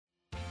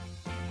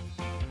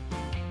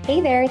Hey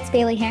there, it's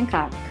Bailey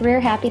Hancock, career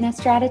happiness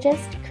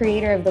strategist,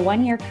 creator of the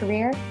 1 Year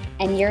Career,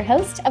 and your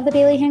host of The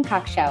Bailey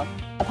Hancock Show,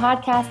 a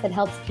podcast that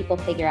helps people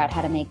figure out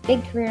how to make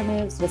big career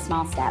moves with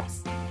small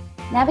steps.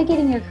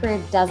 Navigating your career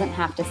doesn't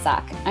have to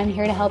suck. I'm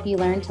here to help you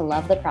learn to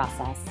love the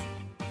process.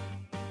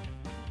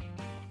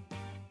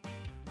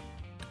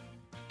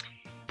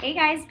 Hey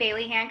guys,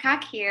 Bailey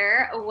Hancock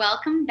here.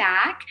 Welcome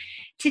back.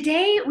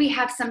 Today we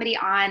have somebody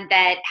on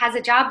that has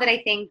a job that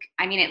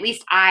at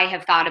least I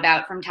have thought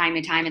about from time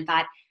to time and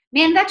thought,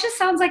 man, that just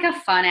sounds like a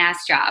fun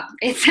ass job.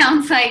 It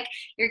sounds like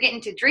you're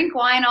getting to drink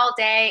wine all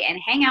day and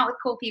hang out with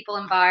cool people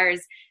in bars.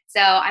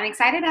 So I'm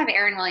excited to have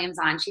Erin Williams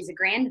on. She's a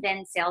Grand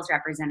Vin sales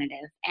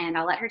representative, and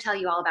I'll let her tell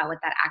you all about what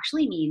that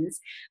actually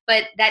means.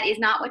 But that is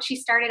not what she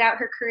started out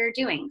her career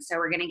doing. So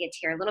we're going to get to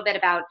hear a little bit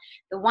about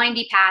the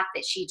windy path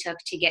that she took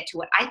to get to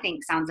what I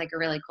think sounds like a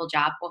really cool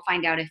job. We'll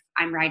find out if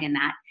I'm right in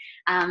that.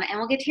 And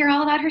we'll get to hear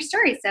all about her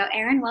story. So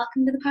Erin,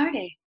 welcome to the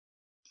party.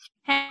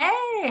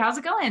 Hey, how's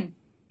it going?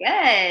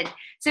 Good.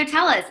 So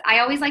tell us, I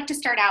always like to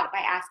start out by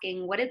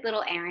asking, what did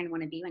little Erin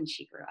want to be when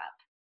she grew up?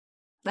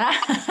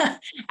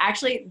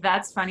 Actually,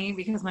 that's funny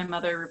because my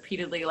mother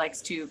repeatedly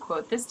likes to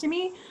quote this to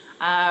me.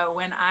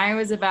 When I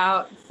was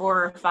about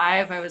 4 or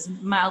 5, I was a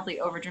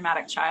mildly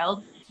overdramatic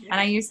child. And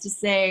I used to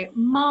say,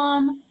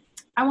 Mom,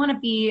 I want to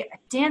be a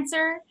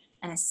dancer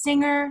and a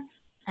singer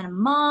and a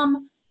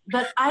mom,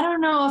 but I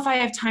don't know if I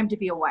have time to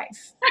be a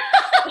wife.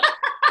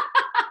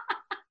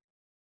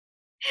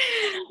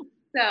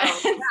 So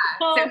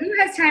who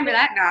has time for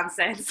that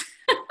nonsense?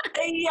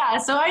 Yeah,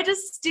 so I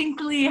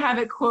distinctly have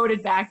it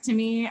quoted back to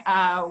me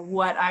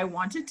what I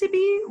wanted to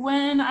be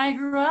when I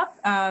grew up.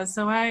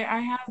 So I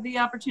have the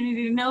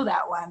opportunity to know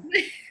that one.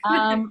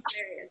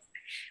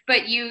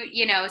 But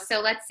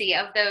so let's see,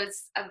 of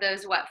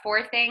those, what,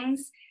 4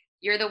 things,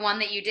 you're the one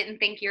that you didn't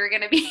think you were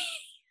going to be?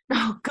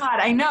 Oh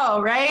God, I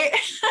know, right?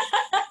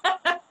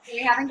 We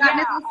haven't gotten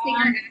to the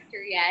singer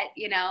actor yet,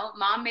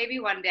 mom maybe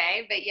one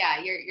day, but yeah,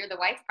 you're the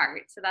wife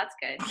part, so that's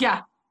good.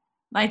 Yeah,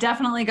 I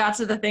definitely got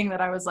to the thing that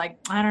I was like,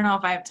 I don't know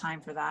if I have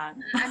time for that.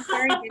 I'm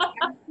sorry,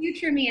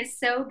 future me is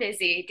so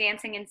busy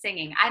dancing and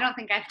singing. I don't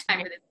think I have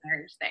time for this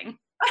marriage thing.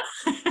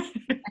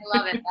 I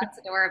love it. That's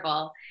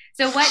adorable.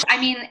 So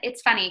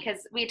it's funny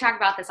because we talk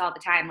about this all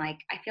the time. Like,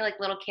 I feel like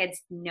little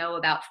kids know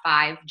about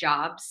 5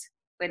 jobs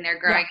when they're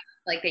growing up,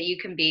 like that you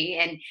can be.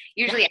 And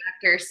usually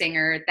actor,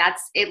 singer,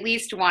 that's at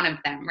least one of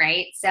them,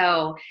 right?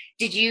 So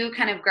did you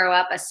kind of grow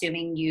up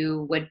assuming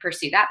you would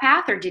pursue that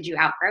path, or did you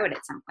outgrow it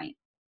at some point?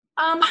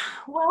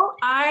 Well,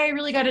 I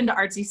really got into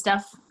artsy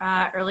stuff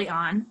early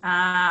on.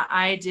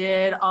 I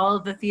did all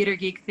of the theater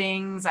geek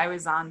things. I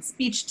was on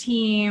speech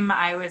team.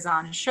 I was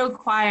on show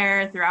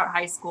choir throughout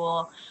high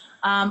school.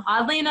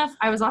 Oddly enough,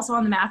 I was also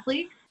on the math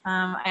league.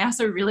 I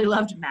also really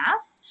loved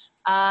math.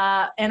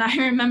 And I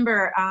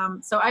remember,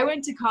 so I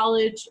went to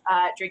college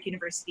at Drake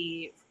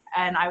University,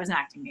 and I was an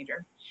acting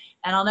major.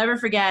 And I'll never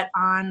forget,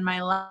 on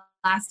my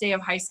last day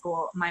of high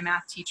school, my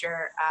math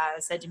teacher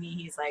said to me,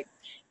 he's like,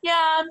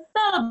 yeah,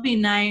 that'll be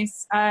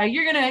nice.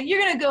 You're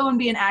gonna go and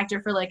be an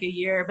actor for like a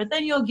year, but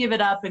then you'll give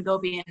it up and go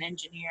be an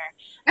engineer.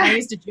 And I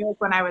used to joke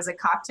when I was a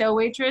cocktail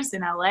waitress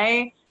in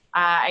LA.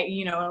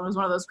 It was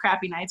one of those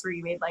crappy nights where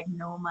you made like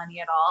no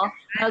money at all.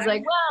 And I was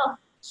like, well,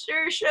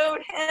 sure showed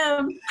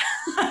him.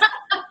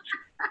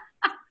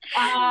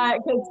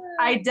 Because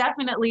I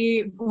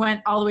definitely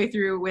went all the way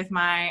through with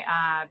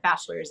my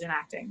bachelor's in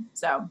acting.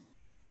 So,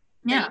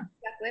 yeah. So you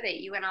stuck with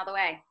it. You went all the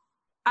way.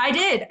 I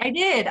did.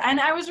 And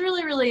I was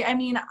really,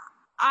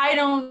 I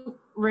don't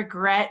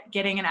regret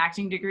getting an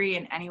acting degree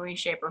in any way,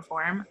 shape, or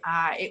form.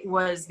 It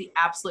was the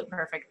absolute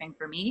perfect thing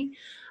for me.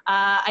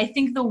 I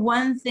think the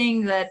one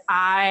thing that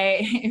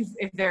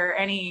if there are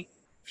any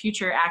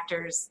future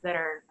actors that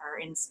are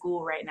in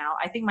school right now,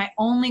 I think my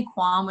only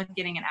qualm with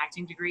getting an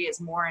acting degree is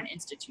more an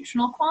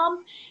institutional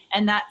qualm.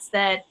 And that's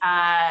that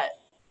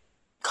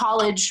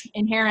college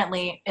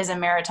inherently is a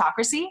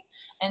meritocracy.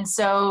 And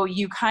so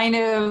you kind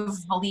of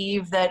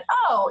believe that,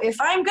 if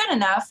I'm good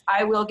enough,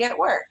 I will get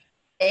work.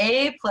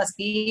 A plus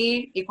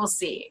B equals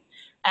C.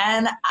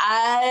 And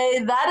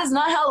that is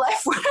not how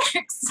life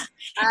works.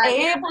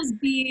 A plus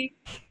B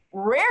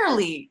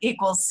rarely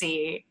equals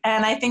C.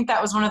 And I think that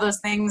was one of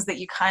those things that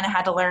you kind of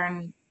had to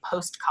learn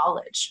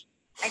post-college.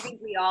 I think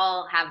we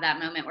all have that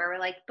moment where we're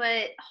like,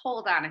 but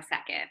hold on a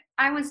second.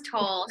 I was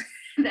told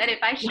that if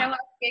I show up,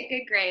 get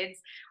good grades,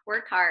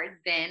 work hard,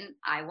 then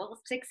I will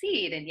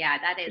succeed. And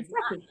that is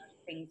not how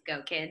things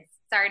go, kids.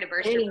 Sorry to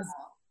burst your bubble.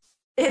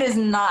 It is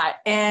not.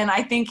 And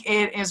I think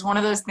it is one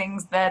of those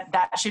things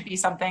that should be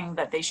something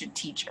that they should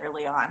teach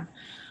early on.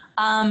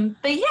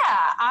 But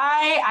yeah,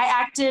 I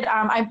acted,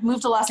 I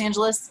moved to Los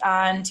Angeles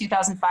in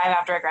 2005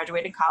 after I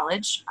graduated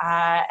college,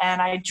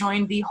 and I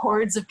joined the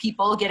hordes of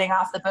people getting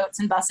off the boats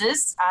and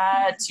buses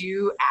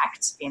to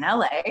act in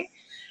LA.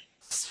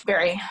 It's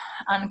very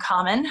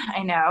uncommon,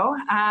 I know,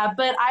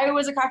 but I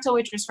was a cocktail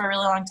waitress for a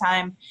really long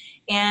time,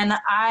 and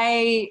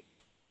I,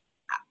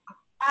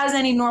 as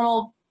any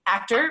normal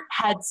actor,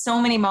 had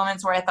so many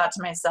moments where I thought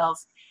to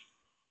myself,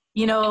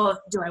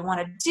 do I want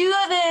to do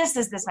this?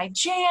 Is this my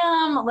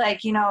jam?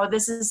 Like,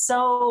 this is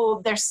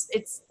so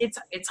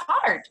it's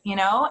hard,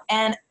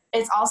 and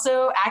it's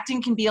also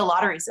acting can be a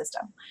lottery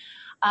system.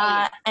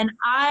 And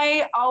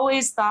I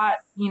always thought,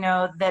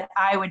 that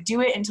I would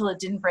do it until it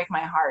didn't break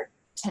my heart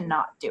to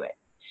not do it.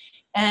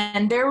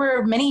 And there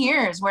were many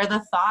years where the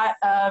thought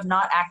of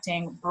not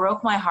acting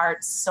broke my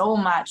heart so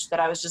much that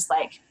I was just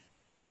like,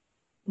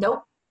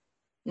 nope,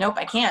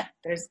 I can't.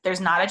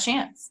 There's not a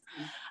chance.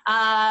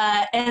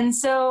 And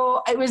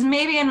so it was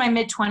maybe in my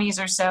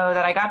mid-20s or so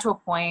that I got to a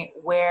point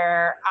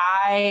where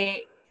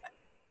I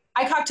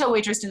cocktail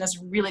waitressed in this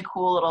really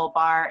cool little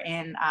bar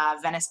in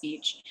Venice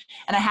Beach.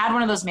 And I had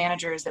one of those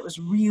managers that was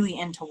really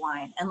into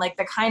wine, and like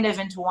the kind of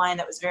into wine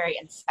that was very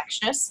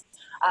infectious.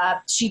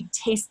 She'd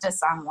taste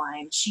us on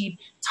wine. She'd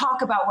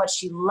talk about what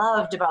she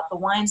loved about the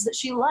wines that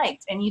she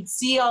liked. And you'd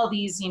see all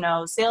these,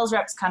 sales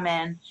reps come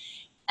in.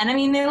 And I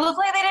mean, they looked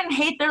like they didn't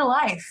hate their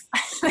life.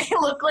 They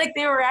looked like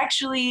they were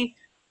actually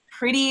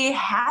pretty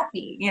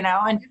happy, and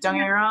don't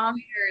get me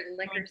wrong. Your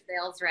liquor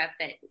sales rep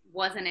that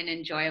wasn't an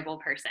enjoyable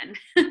person.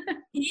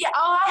 Yeah,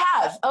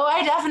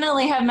 I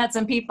definitely have met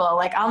some people.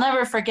 Like, I'll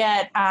never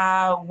forget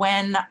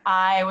when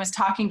I was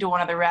talking to one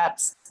of the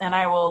reps, and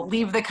I will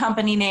leave the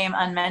company name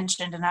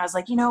unmentioned, and I was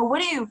like, what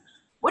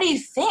do you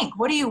think?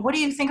 What do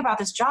you think about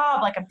this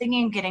job? Like, I'm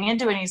thinking of getting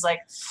into it. And he's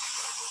like,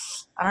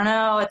 I don't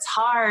know, it's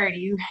hard.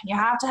 You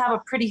have to have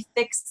a pretty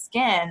thick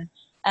skin.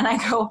 And I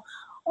go,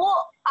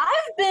 well,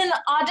 I've been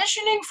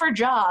auditioning for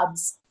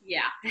jobs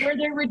where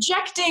they're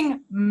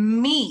rejecting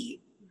me.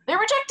 They're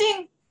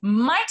rejecting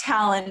my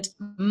talent,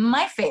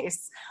 my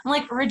face. I'm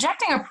like,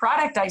 rejecting a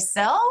product I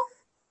sell?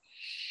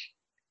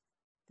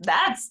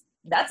 That's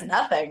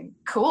nothing.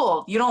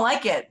 Cool. You don't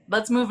like it.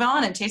 Let's move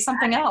on and taste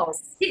something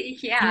else.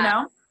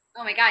 Yeah.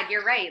 Oh my God,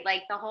 you're right.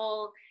 Like the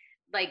whole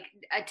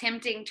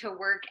attempting to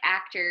work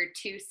actor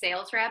to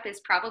sales rep is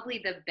probably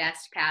the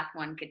best path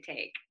one could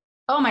take.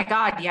 Oh my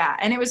God, yeah.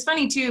 And it was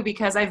funny too,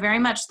 because I very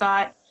much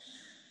thought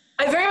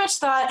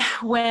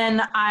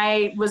when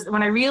I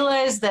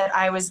realized that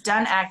I was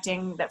done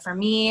acting, that for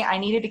me, I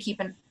needed to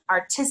keep an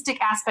artistic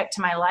aspect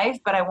to my life,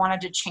 but I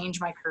wanted to change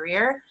my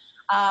career.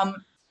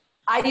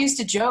 I used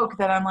to joke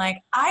that I'm like,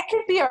 I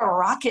could be a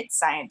rocket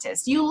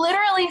scientist. You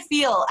literally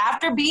feel,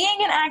 after being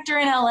an actor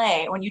in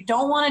LA, when you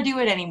don't want to do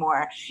it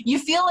anymore, you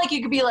feel like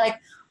you could be like,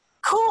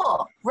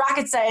 cool,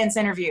 rocket science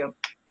interview.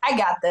 I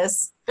got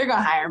this. They're going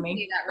to hire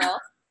me. That role.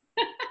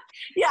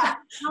 Yeah.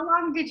 How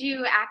long did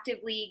you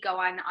actively go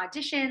on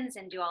auditions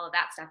and do all of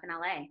that stuff in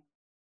LA?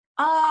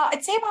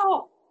 I'd say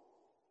about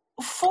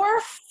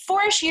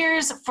four-ish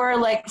years for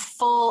like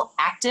full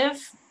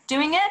active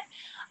doing it.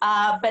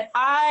 But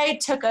I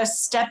took a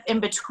step in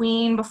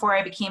between before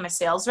I became a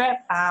sales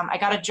rep. I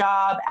got a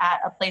job at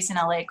a place in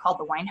LA called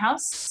the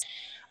Winehouse.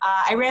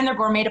 I ran their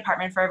gourmet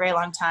department for a very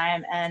long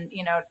time, and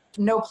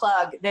no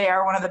plug, they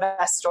are one of the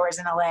best stores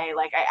in LA.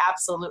 Like, I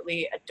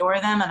absolutely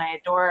adore them, and I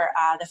adore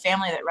the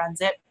family that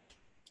runs it.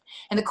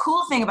 And the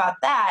cool thing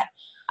about that,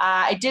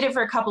 I did it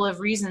for a couple of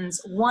reasons.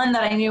 One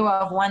that I knew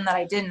of, one that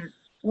I didn't.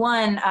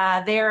 One,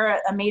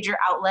 they're a major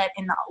outlet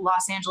in the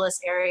Los Angeles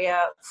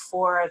area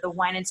for the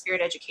Wine and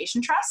Spirit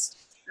Education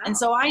Trust. Oh. And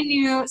so I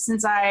knew,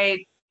 since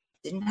I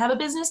didn't have a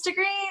business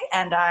degree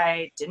and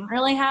I didn't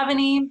really have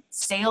any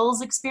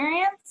sales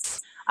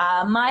experience,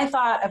 my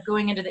thought of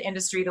going into the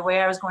industry, the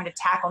way I was going to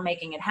tackle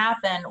making it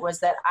happen, was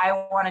that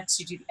I wanted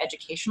to do the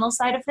educational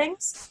side of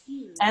things.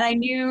 And I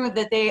knew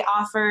that they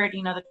offered,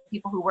 the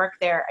people who work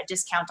there a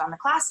discount on the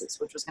classes,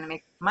 which was going to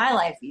make my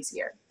life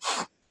easier.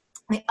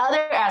 The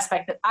other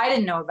aspect that I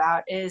didn't know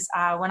about is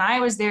when I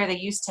was there, they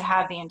used to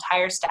have the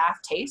entire staff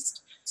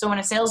taste. So when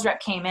a sales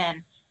rep came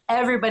in,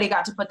 everybody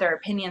got to put their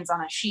opinions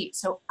on a sheet.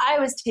 So I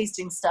was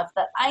tasting stuff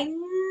that I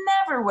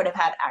never would have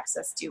had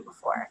access to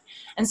before.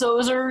 And so it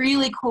was a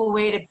really cool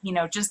way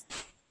to, just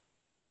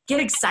get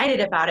excited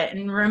about it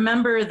and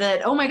remember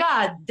that, oh my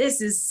God,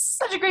 this is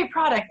such a great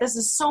product. This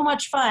is so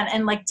much fun.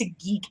 And like to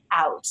geek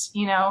out,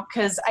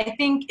 because I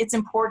think it's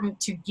important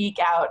to geek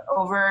out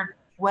over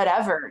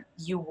whatever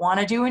you want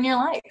to do in your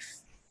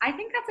life. I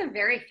think that's a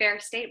very fair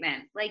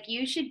statement. Like,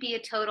 you should be a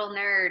total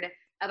nerd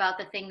about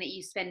the thing that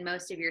you spend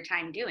most of your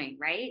time doing,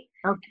 right?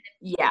 Oh,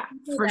 yeah,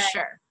 for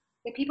sure.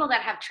 The people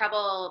that have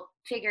trouble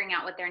figuring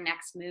out what their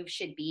next move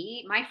should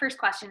be, my first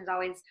question is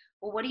always,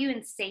 well, what are you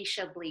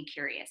insatiably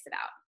curious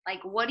about?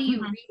 Like, what do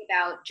you read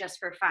about just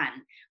for fun?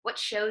 What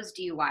shows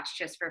do you watch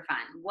just for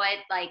fun? What,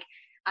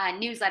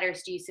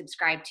 newsletters do you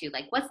subscribe to?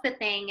 Like, what's the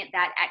thing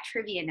that at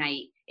trivia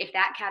night, if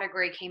that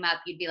category came up,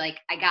 you'd be like,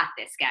 I got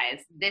this,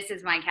 guys. This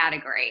is my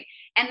category.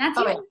 And that's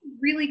a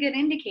really good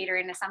indicator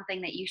into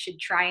something that you should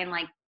try and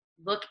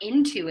look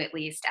into, at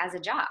least as a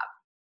job.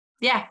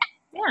 Yeah,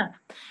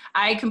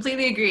 I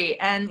completely agree.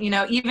 And,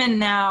 even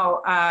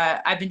now,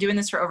 I've been doing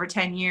this for over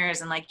 10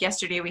 years. And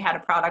yesterday we had a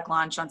product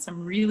launch on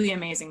some really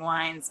amazing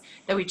wines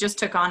that we just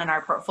took on in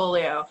our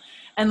portfolio.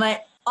 And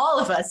all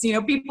of us,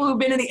 people who've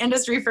been in the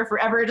industry for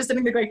forever are just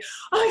sitting there going,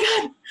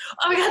 oh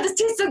my God, this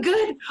tastes so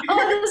good.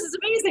 Oh, this is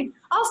amazing.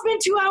 I'll spend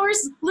 2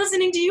 hours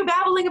listening to you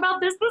babbling about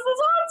this. This is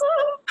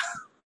awesome.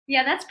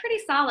 Yeah, that's pretty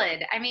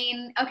solid. I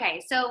mean,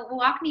 okay, so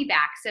walk me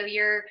back. So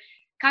you're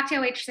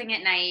cocktail waitressing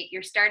at night.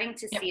 You're starting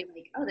to Yep. see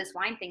like, oh, this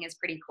wine thing is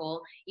pretty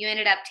cool. You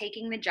ended up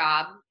taking the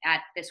job at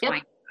this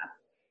wine.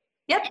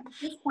 Yep. Yep. And at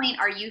this point,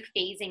 are you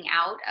phasing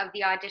out of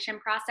the audition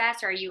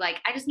process, or are you like,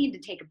 I just need to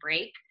take a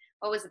break?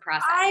 What was the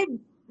process? I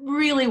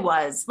really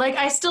was. Like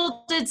I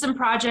still did some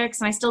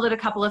projects and I still did a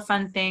couple of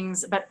fun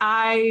things, but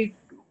I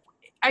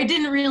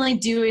didn't really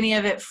do any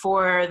of it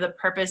for the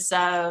purpose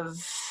of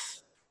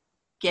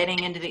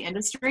getting into the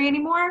industry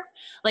anymore.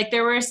 Like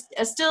there were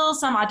still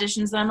some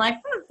auditions that I'm like,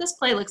 this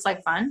play looks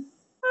like fun.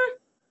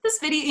 This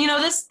video,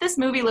 this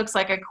movie looks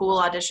like a cool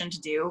audition to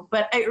do.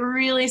 But it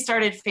really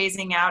started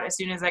phasing out as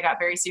soon as I got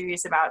very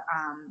serious about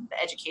the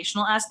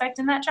educational aspect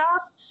in that job,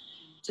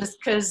 just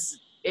because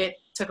it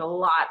took a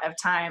lot of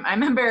time. I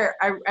remember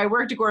I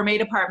worked a gourmet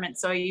department,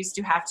 so I used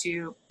to have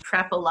to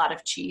prep a lot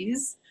of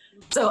cheese.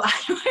 So I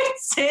would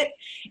sit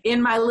in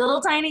my little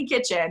tiny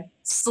kitchen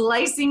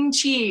slicing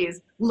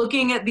cheese,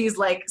 looking at these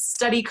like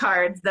study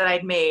cards that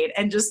I'd made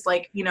and just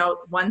like,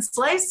 one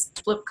slice,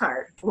 flip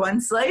card, one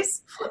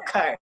slice, flip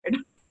card.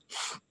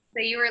 So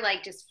you were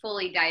like just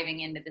fully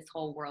diving into this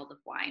whole world of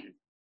wine.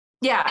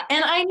 Yeah,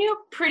 and I knew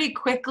pretty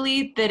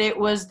quickly that it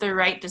was the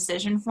right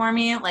decision for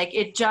me. Like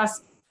it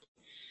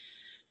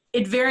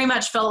very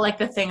much felt like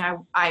the thing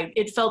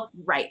it felt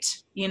right.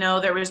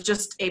 There was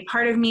just a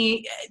part of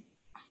me,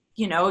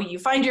 you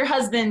find your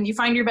husband, you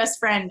find your best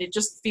friend, it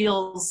just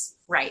feels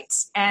right.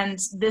 And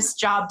this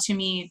job to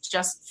me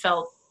just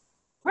felt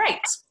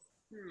right.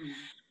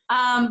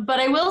 But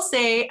I will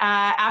say,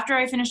 after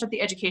I finished up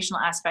the educational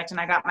aspect and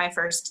I got my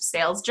first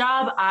sales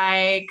job,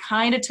 I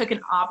kind of took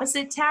an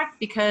opposite tack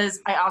because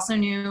I also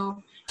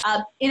knew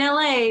in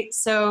LA,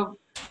 so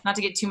not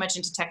to get too much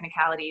into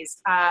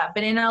technicalities,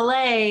 but in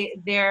LA,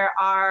 there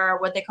are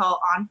what they call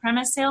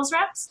on-premise sales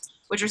reps,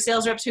 which are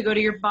sales reps who go to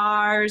your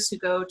bars, who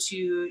go to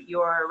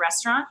your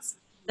restaurants.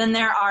 Then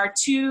there are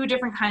two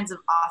different kinds of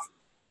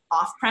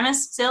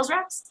off-premise sales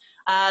reps.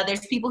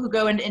 There's people who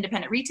go into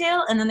independent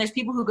retail, and then there's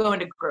people who go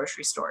into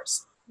grocery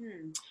stores.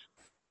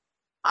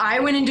 I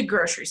went into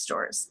grocery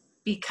stores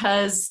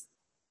because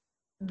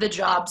the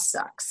job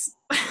sucks.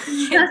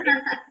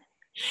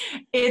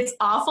 It's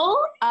awful,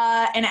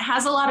 and it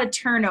has a lot of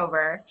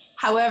turnover.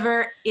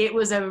 However, it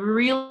was a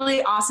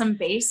really awesome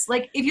base.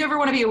 Like, if you ever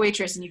want to be a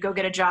waitress and you go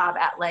get a job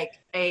at like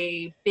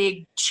a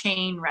big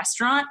chain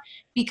restaurant,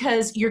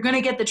 because you're going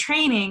to get the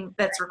training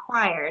that's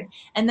required,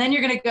 and then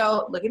you're going to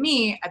go, look at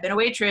me, I've been a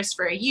waitress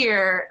for a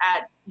year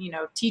at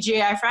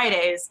TGI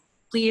Fridays.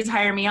 Please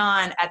hire me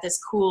on at this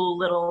cool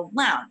little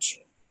lounge.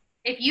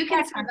 If you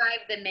can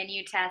survive the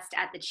menu test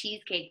at the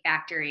Cheesecake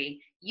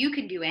Factory, you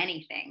can do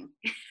anything.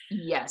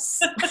 Yes.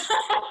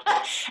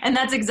 And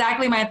that's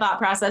exactly my thought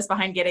process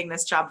behind getting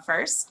this job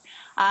first.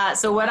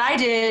 So what I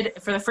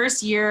did for the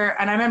first year,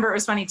 and I remember it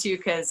was funny too,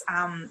 because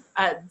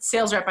a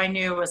sales rep I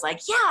knew was like,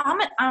 yeah,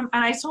 and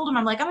I told him,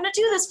 I'm like, I'm going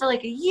to do this for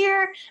like a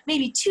year,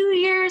 maybe 2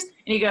 years.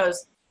 And he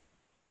goes,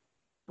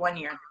 1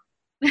 year,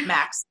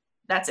 max.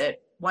 That's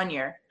it. 1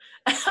 year.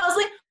 I was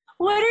like,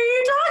 what are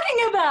you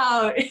talking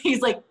about?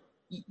 He's like,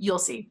 you'll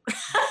see.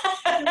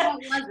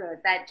 What was it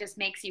that just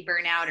makes you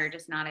burn out or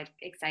just not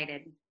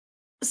excited?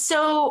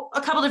 So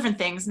a couple different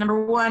things.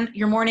 Number one,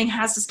 your morning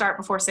has to start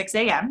before 6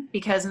 a.m.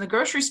 because in the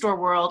grocery store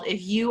world,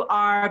 if you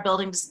are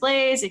building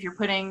displays, if you're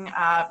putting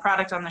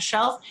product on the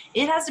shelf,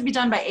 it has to be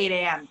done by 8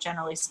 a.m.,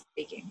 generally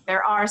speaking.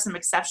 There are some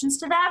exceptions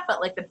to that, but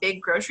like the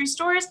big grocery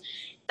stores,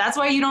 that's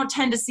why you don't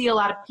tend to see a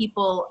lot of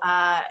people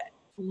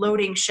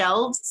loading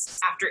shelves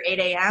after 8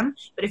 a.m.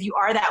 But if you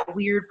are that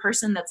weird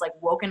person that's like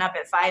woken up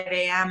at 5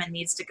 a.m. and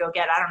needs to go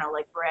get, I don't know,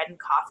 like bread and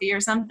coffee or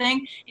something,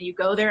 and you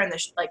go there and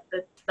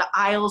the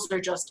aisles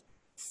are just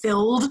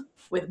filled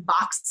with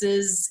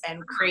boxes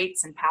and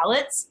crates and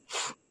pallets,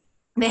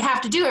 they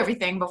have to do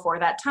everything before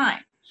that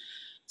time.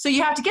 So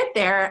you have to get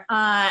there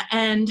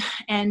and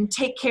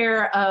take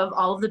care of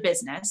all of the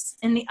business.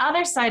 And the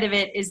other side of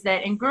it is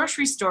that in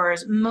grocery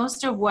stores,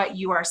 most of what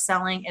you are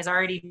selling is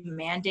already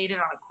mandated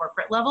on a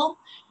corporate level.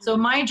 So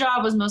my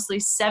job was mostly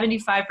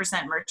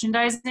 75%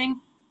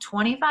 merchandising,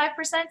 25%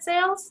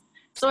 sales.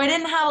 So I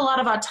didn't have a lot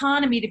of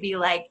autonomy to be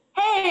like,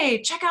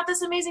 hey, check out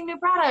this amazing new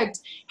product.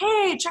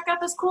 Hey, check out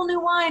this cool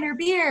new wine or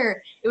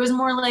beer. It was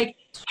more like,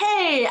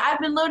 hey, I've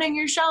been loading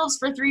your shelves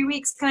for 3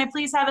 weeks. Can I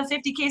please have a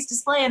 50-case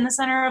display in the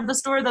center of the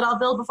store that I'll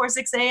build before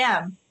 6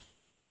 a.m.?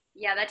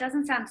 Yeah, that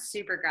doesn't sound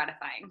super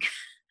gratifying.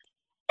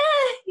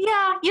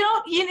 Yeah,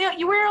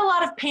 you wear a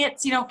lot of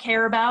pants you don't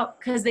care about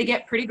because they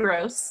get pretty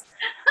gross.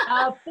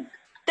 But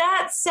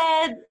that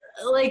said,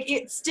 like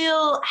it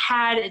still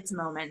had its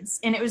moments,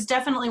 and it was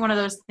definitely one of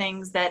those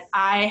things that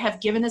I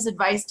have given this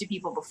advice to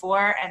people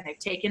before and they've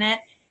taken it.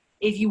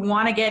 If you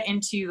want to get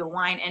into the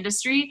wine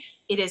industry,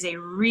 it is a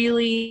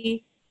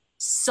really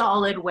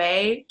solid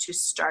way to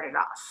start it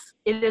off.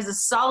 It is a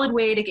solid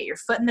way to get your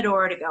foot in the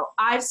door to go,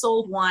 I've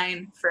sold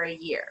wine for a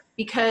year,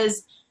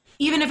 because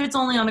even if it's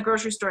only on the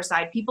grocery store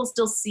side, people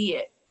still see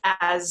it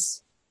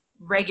as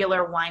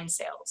regular wine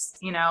sales,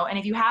 and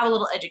if you have a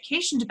little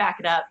education to back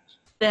it up,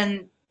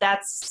 then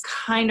that's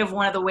kind of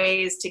one of the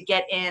ways to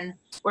get in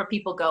where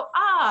people go,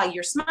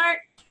 you're smart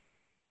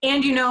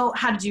and you know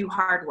how to do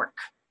hard work.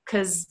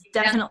 Because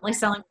definitely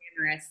selling.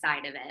 Humorous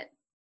side of it.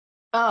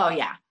 Oh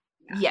yeah.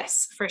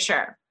 Yes, for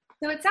sure.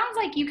 So it sounds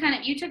like you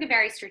took a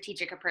very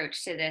strategic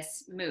approach to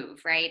this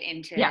move, right?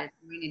 Into the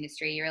wine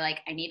industry. You're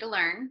like, I need to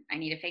learn. I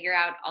need to figure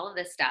out all of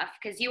this stuff.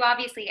 Because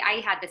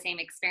I had the same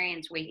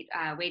experience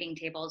waiting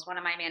tables. One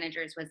of my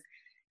managers was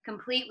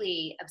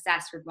completely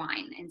obsessed with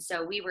wine. And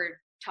so we were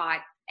taught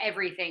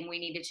everything we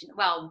needed to,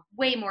 well,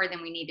 way more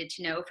than we needed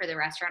to know for the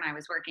restaurant I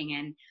was working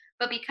in.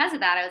 But because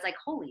of that, I was like,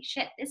 holy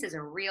shit, this is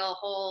a real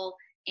whole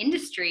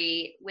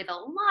industry with a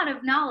lot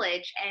of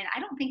knowledge. And I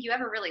don't think you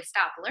ever really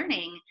stop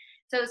learning.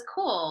 So it was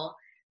cool.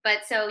 But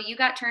so you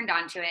got turned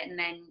on to it, and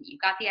then you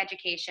got the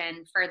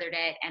education, furthered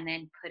it, and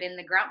then put in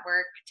the grunt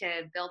work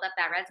to build up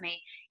that resume.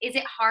 Is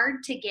it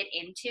hard to get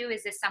into?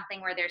 Is this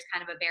something where there's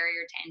kind of a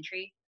barrier to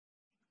entry?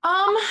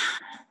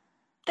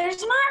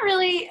 There's not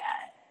really,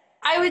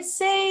 I would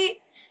say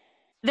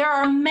there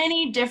are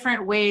many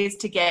different ways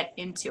to get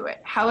into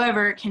it.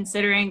 However,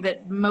 considering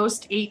that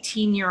most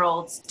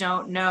 18-year-olds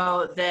don't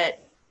know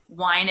that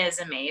wine is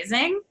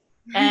amazing,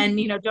 and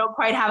don't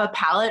quite have a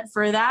palate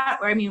for that,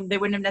 or I mean they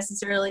wouldn't have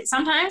necessarily,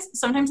 sometimes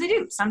they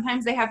do,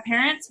 sometimes they have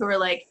parents who are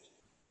like,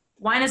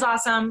 wine is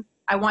awesome,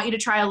 I want you to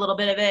try a little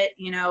bit of it,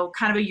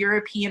 kind of a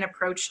European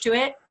approach to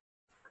it,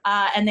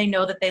 and they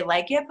know that they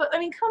like it. But I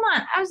mean, come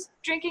on, I was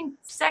drinking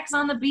Sex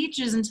on the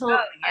Beaches until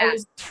I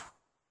was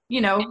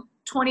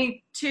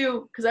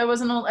 22, because I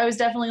was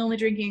definitely only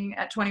drinking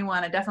at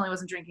 21. I definitely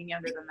wasn't drinking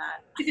younger than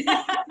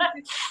that.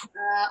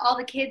 All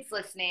the kids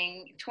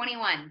listening,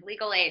 21,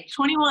 legal age.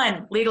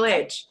 21, legal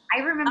age.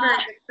 I remember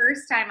the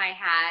first time I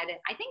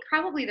think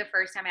probably the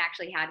first time I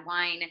actually had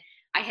wine,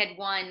 I had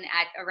won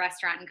at a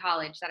restaurant in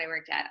college that I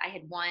worked at. I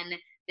had won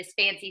this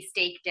fancy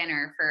steak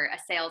dinner for a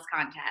sales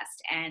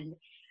contest. And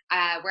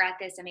we're at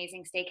this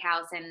amazing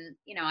steakhouse, and,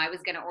 I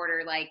was going to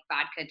order like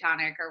vodka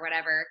tonic or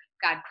whatever.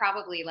 God,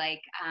 probably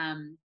like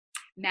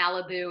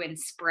Malibu and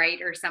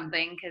Sprite or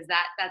something, because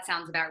that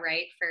sounds about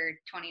right for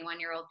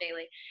 21-year-old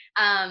Bailey.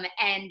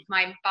 And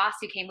my boss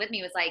who came with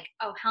me was like,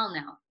 "Oh hell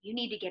no, you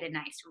need to get a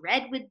nice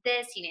red with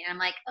this." And I'm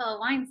like, "Oh,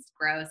 wine's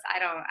gross. I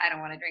don't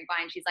want to drink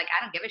wine." She's like,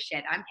 "I don't give a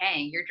shit. I'm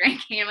paying. You're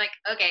drinking." I'm like,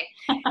 "Okay."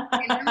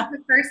 And that was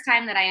the first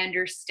time that I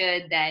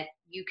understood that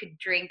you could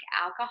drink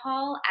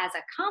alcohol as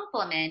a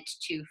compliment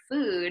to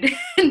food,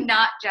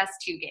 not just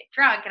to get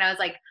drunk. And I was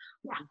like,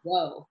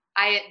 whoa,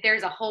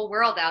 there's a whole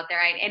world out there.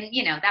 And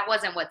that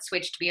wasn't what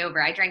switched me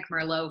over. I drank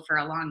Merlot for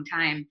a long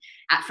time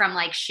from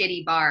like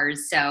shitty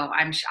bars. So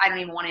I don't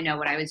even want to know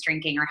what I was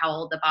drinking or how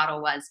old the bottle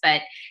was.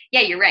 But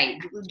yeah, you're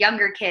right.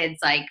 Younger kids,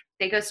 like,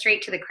 they go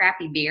straight to the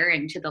crappy beer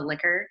and to the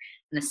liquor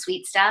and the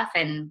sweet stuff,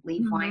 and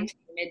leave wine to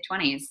the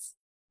mid-20s.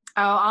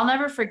 Oh, I'll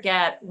never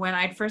forget when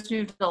I first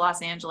moved to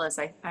Los Angeles.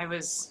 I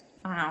was,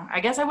 I don't know, I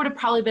guess I would have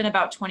probably been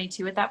about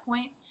 22 at that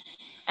point.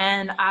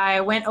 And I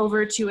went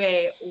over to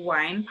a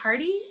wine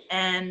party,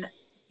 and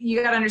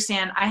you got to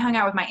understand, I hung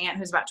out with my aunt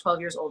who's about 12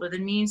 years older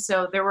than me.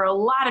 So there were a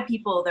lot of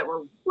people that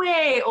were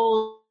way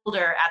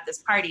older at this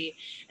party,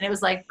 and it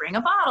was like, bring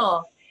a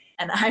bottle.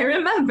 And I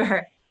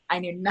remember I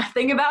knew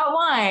nothing about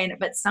wine,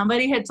 but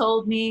somebody had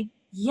told me,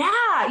 yeah,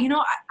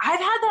 I've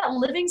had that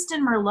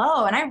Livingston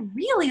Merlot and I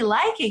really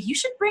like it. You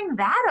should bring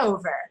that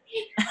over.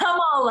 And I'm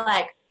all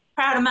like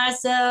proud of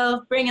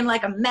myself, bringing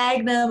like a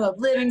magnum of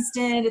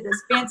Livingston to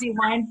this fancy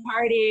wine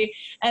party.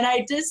 And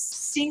I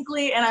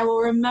distinctly, and I will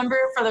remember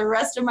for the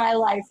rest of my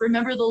life,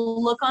 remember the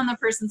look on the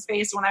person's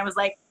face when I was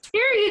like,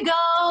 here you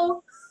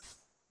go.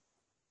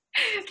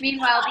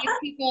 Meanwhile, these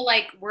people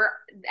were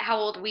how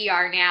old we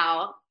are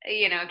now.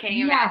 Can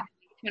you imagine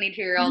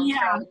 22-year-old in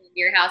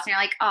your house and you're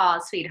like, oh,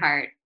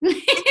 sweetheart.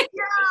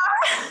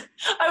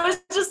 I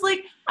was just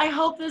like, I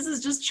hope this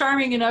is just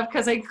charming enough,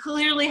 because I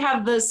clearly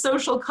have the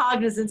social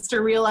cognizance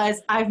to realize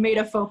I've made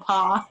a faux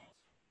pas.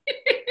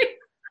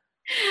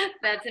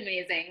 That's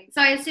amazing.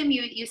 So I assume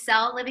you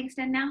sell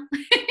Livingston now?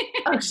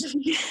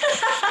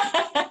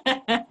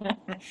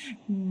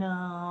 No,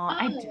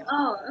 I don't.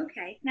 Oh,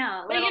 okay.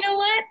 No. But you know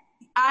what?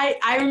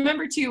 I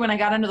remember too, when I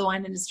got into the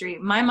wine industry,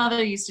 my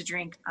mother used to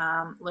drink,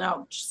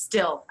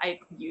 I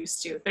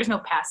used to, there's no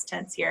past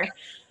tense here.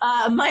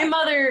 My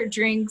mother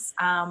drinks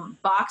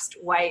boxed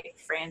white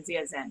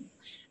Franzia Zin.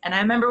 And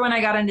I remember when I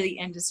got into the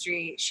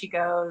industry, she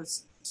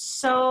goes,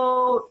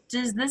 so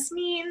does this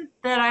mean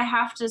that I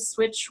have to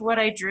switch what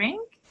I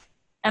drink?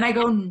 And I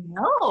go,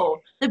 no.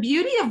 The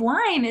beauty of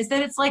wine is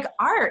that it's like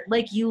art.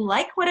 Like, you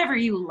like whatever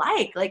you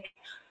like. Like,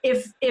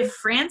 if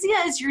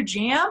Franzia is your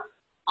jam,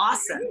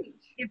 awesome.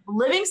 If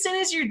Livingston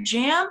is your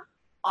jam,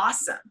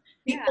 awesome.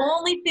 The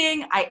only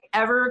thing I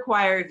ever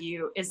require of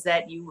you is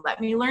that you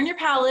let me learn your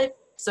palate,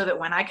 so that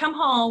when I come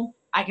home,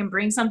 I can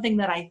bring something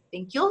that I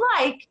think you'll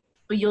like,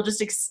 but you'll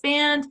just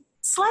expand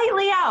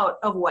slightly out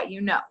of what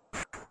you know.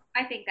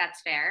 I think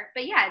that's fair.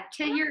 But yeah,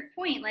 to your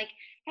point, like,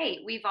 hey,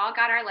 we've all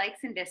got our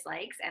likes and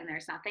dislikes, and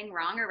there's nothing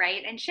wrong or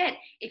right. And shit,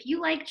 if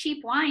you like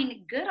cheap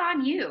wine, good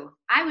on you.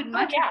 I would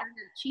much rather have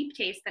cheap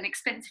taste than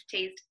expensive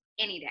taste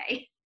any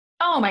day.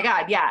 Oh my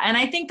God. Yeah. And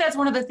I think that's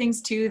one of the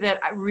things too that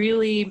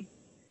really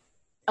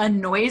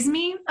annoys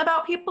me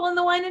about people in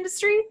the wine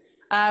industry.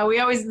 We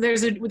always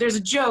there's a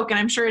joke, and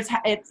I'm sure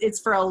it's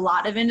for a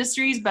lot of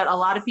industries, but a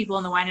lot of people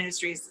in the wine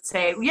industry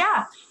say,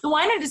 "Yeah, the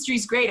wine industry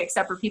is great,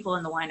 except for people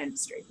in the wine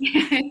industry."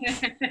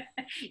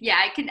 Yeah,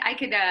 I could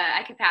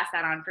pass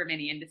that on for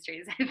many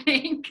industries, I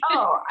think.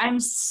 Oh, I'm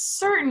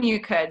certain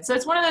you could. So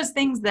it's one of those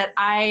things that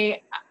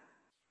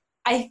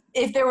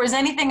if there was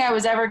anything I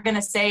was ever going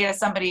to say to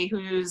somebody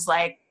who's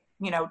like,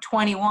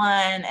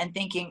 21 and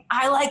thinking,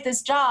 I like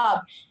this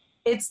job,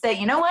 it's that,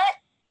 you know what?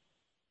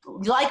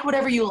 Like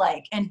whatever you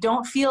like, and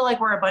don't feel like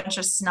we're a bunch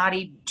of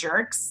snotty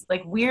jerks.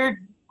 Like we're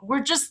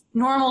just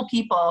normal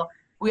people.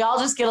 We all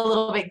just get a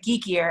little bit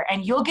geekier,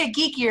 and you'll get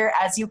geekier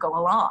as you go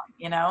along.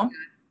 Yeah,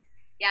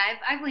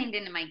 I've leaned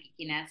into my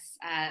geekiness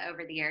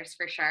over the years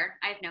for sure.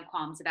 I have no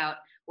qualms about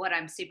what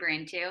I'm super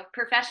into.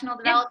 Professional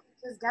Yeah. development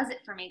just does it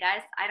for me,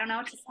 guys. I don't know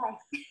what to say.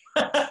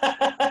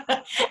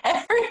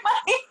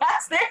 Everybody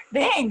has their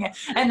thing,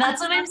 and that's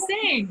what I'm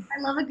saying.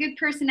 I love a good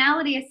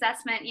personality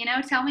assessment.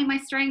 Tell me my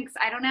strengths.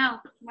 I don't know,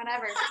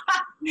 whatever.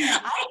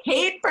 I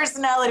hate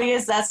personality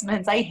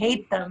assessments. I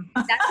hate them.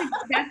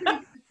 That's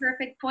a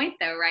perfect point,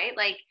 though, right?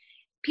 Like,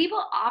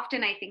 people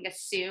often, I think,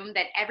 assume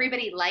that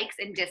everybody likes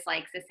and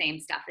dislikes the same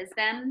stuff as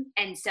them,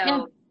 and so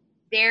Yeah.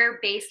 their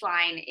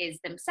baseline is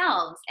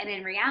themselves. And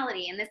in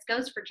reality, and this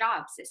goes for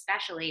jobs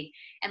especially,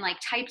 and like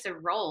types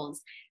of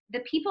roles, the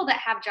people that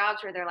have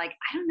jobs where they're like,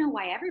 I don't know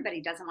why everybody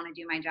doesn't want to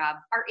do my job,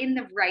 are in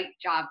the right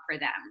job for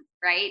them,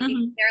 right?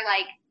 Because Mhm. they're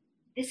like,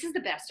 this is the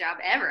best job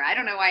ever. I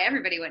don't know why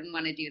everybody wouldn't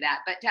want to do that.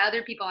 But to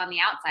other people on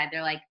the outside,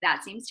 they're like,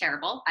 that seems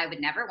terrible. I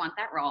would never want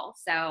that role.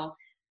 So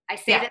I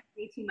say Yeah. this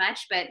way too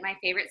much, but my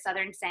favorite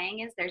Southern saying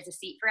is, there's a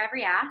seat for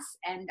every ass.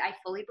 And I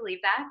fully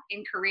believe that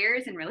in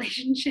careers and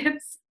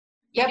relationships.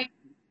 You do Yep.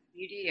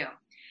 you. Do you.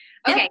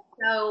 Yep. Okay,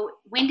 so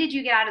when did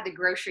you get out of the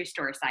grocery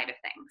store side of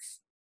things?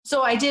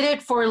 So I did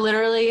it for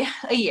literally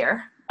a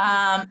year.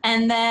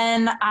 And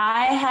then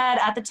I had,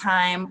 at the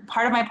time,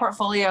 part of my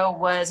portfolio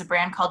was a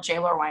brand called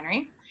J-Lore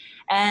Winery.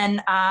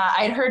 And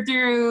I'd heard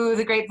through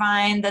the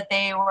grapevine that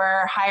they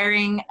were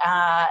hiring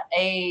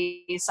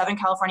a Southern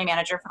California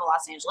manager for the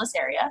Los Angeles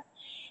area.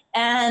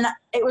 And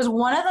it was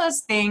one of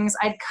those things.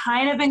 I'd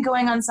kind of been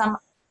going on some,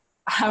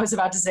 I was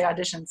about to say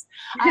auditions.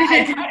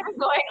 I'd kind of been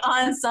going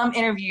on some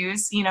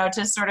interviews,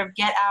 to sort of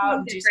get out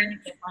and do something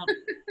different.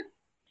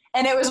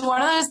 And it was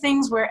one of those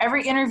things where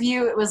every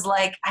interview, it was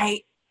like,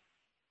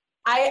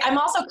 I'm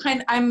also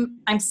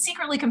I'm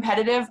secretly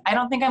competitive. I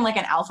don't think I'm like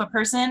an alpha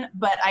person,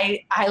 but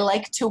I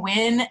like to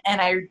win, and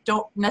I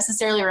don't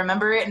necessarily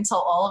remember it until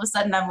all of a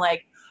sudden I'm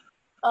like,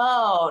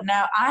 oh,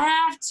 now I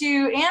have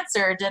to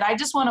answer, did I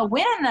just want to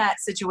win in that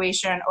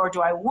situation, or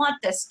do I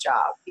want this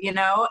job?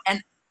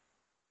 And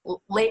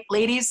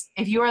ladies,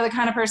 if you are the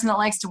kind of person that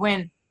likes to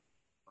win,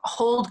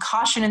 hold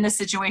caution in this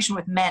situation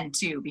with men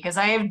too, because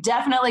I have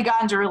definitely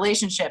gotten to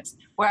relationships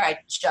where I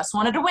just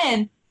wanted to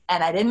win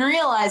and I didn't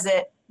realize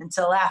it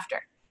until after.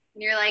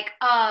 And you're like,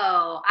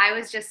 oh, I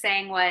was just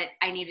saying what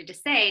I needed to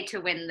say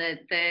to win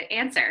the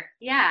answer.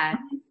 Yeah.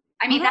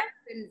 I mean,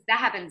 that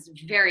happens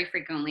very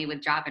frequently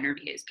with job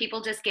interviews.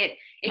 People just get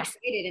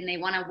excited and they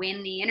want to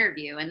win the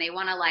interview and they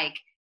want to like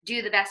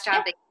do the best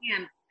job they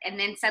can. And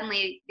then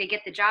suddenly they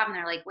get the job and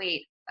they're like,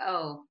 wait,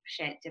 oh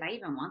shit, did I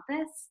even want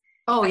this?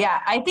 Oh yeah.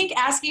 I think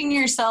asking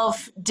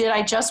yourself, did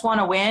I just want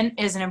to win,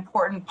 is an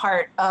important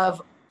part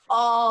of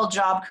all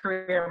job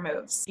career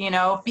moves,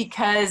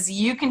 because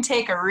you can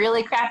take a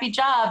really crappy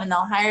job and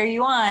they'll hire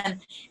you on,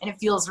 and it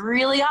feels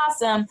really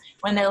awesome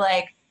when they're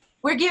like,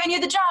 we're giving you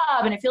the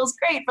job, and it feels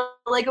great for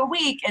like a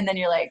week, and then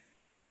you're like,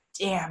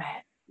 damn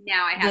it.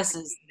 Now I have to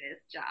do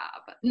this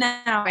job.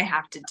 Now I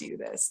have to do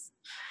this.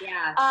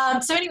 Yeah.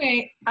 So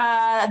anyway,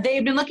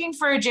 they've been looking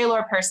for a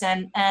J-Lore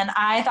person, and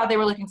I thought they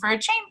were looking for a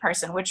chain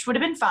person, which would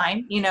have been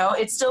fine.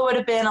 It still would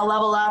have been a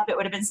level up. It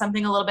would have been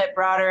something a little bit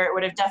broader. It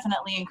would have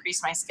definitely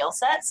increased my skill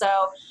set. So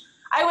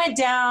I went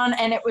down,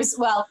 and it was,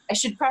 well, I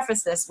should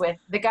preface this with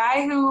the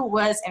guy who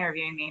was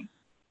interviewing me.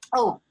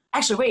 Oh,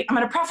 actually, wait, I'm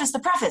going to preface the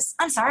preface.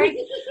 I'm sorry.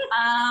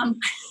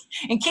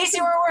 In case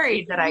you were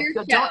worried that I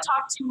don't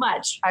talk too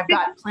much, I've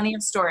got plenty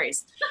of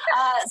stories.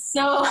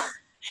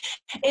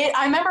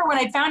 I remember when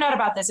I found out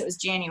about this, it was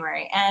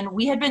January, and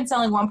we had been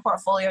selling one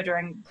portfolio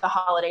during the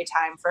holiday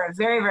time for a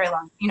very, very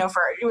long,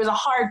 it was a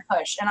hard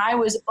push, and I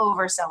was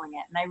overselling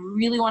it, and I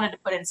really wanted to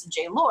put in some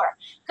J-Lore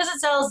because it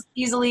sells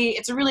easily.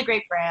 It's a really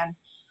great brand.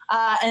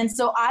 And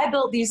so I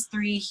built these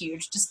 3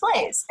 huge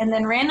displays, and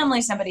then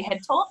randomly somebody had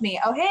told me,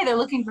 oh, hey, they're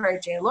looking for a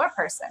J-Lore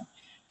person.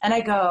 And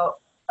I go,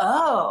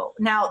 oh,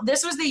 now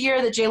this was the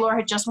year that J-Lore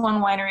had just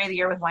won Winery of the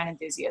Year with Wine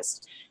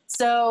Enthusiast.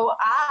 So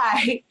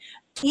I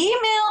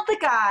emailed the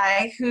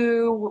guy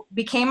who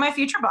became my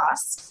future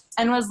boss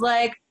and was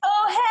like,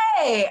 oh,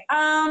 hey,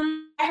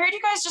 I heard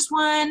you guys just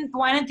won the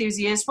Wine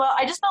Enthusiast. Well,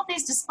 I just built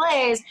these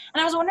displays,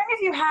 and I was wondering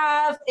if you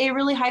have a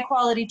really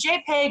high-quality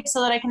JPEG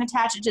so that I can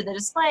attach it to the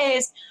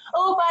displays.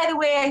 Oh, by the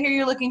way, I hear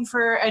you're looking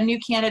for a new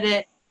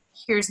candidate.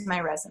 Here's my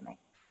resume.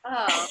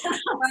 Oh,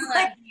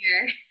 well,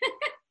 here.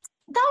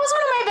 that was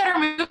one of my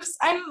better moves.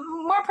 I'm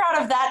more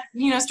proud of that,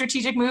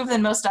 strategic move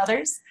than most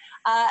others.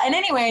 And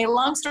anyway,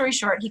 long story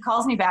short, he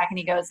calls me back and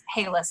he goes,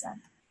 "Hey,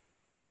 listen,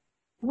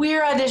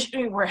 we're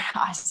auditioning.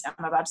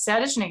 I'm about to say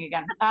auditioning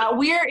again.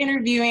 We're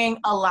interviewing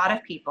a lot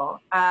of people,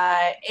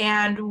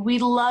 and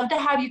we'd love to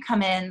have you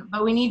come in,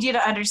 but we need you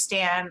to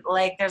understand,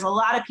 like, there's a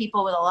lot of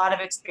people with a lot of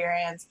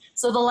experience,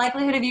 so the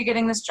likelihood of you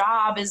getting this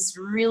job is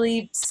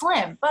really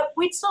slim. But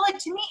we'd still like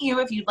to meet you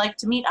if you'd like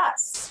to meet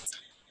us."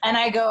 And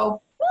I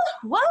go,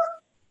 "Well,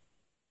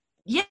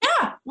 yeah,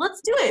 let's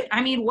do it.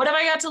 I mean, what have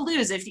I got to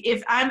lose?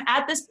 If I'm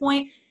at this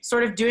point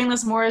sort of doing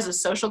this more as a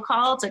social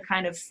call to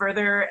kind of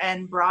further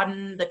and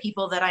broaden the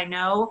people that I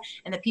know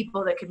and the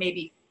people that could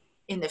maybe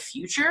in the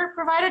future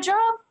provide a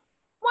job,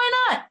 why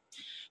not?"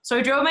 So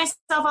I drove myself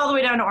all the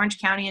way down to Orange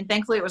County, and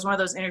thankfully it was one of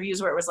those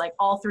interviews where it was like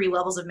all three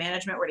levels of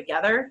management were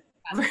together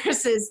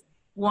versus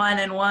one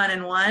and one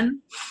and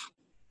one.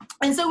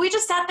 And so we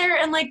just sat there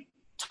and like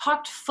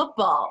talked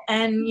football.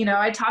 And,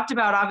 I talked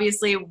about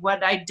obviously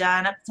what I'd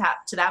done up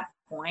to that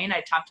point.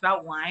 I talked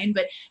about wine,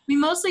 but we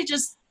mostly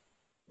just,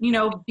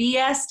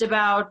 BS'd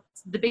about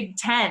the Big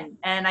Ten.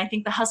 And I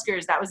think the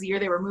Huskers, that was the year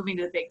they were moving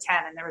to the Big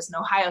Ten, and there was an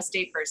Ohio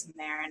State person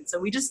there. And so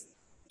we just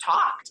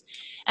talked.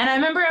 And I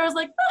remember I was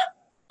like,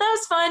 that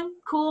was fun,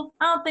 cool.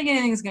 I don't think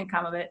anything's going to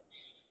come of it.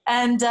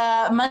 And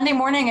Monday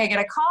morning, I get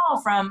a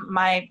call from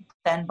my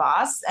then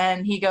boss,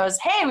 and he goes,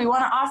 "Hey, we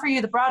want to offer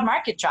you the broad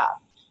market job."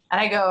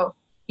 And I go,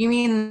 "You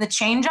mean the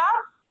chain job?"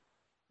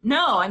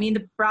 "No, I mean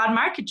the broad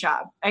market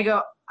job." I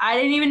go, "I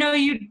didn't even know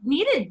you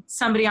needed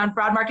somebody on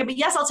broad market, but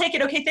yes, I'll take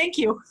it. Okay, thank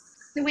you."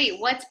 So wait,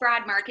 what's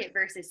broad market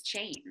versus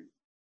chain?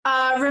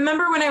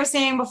 Remember when I was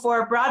saying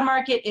before, broad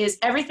market is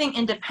everything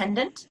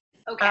independent.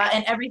 Okay.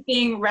 And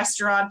everything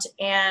restaurant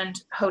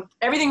and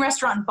everything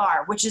restaurant and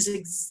bar, which is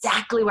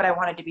exactly what I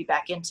wanted to be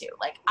back into.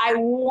 Like, I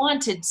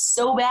wanted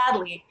so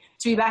badly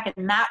to be back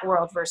in that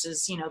world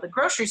versus, the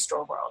grocery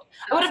store world.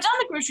 I would have done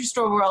the grocery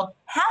store world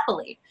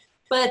happily.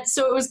 But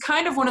so it was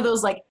kind of one of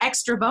those like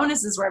extra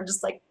bonuses where I'm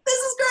just like, this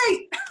is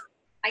great.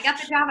 I got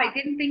the job I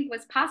didn't think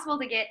was possible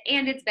to get,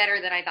 and it's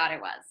better than I thought it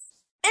was.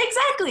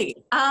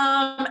 Exactly.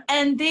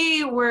 And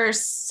they were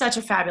such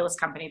a fabulous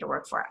company to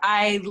work for.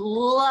 I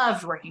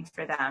loved working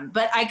for them,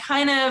 but I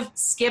kind of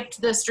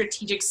skipped the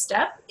strategic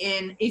step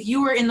in, if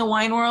you were in the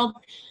wine world,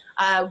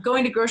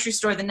 going to grocery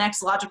store, the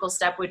next logical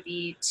step would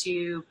be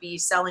to be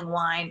selling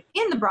wine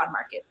in the broad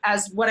market,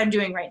 as what I'm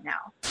doing right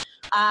now.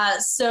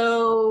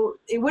 So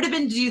it would have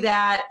been to do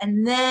that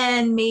and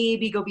then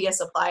maybe go be a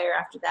supplier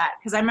after that.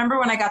 Because I remember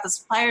when I got the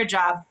supplier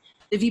job,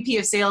 the VP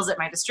of sales at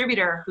my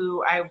distributor,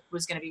 who I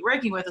was going to be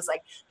working with, was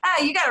like,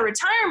 "You got a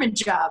retirement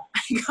job."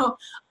 I go,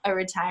 "A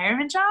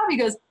retirement job?" He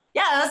goes,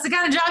 "Yeah, that's the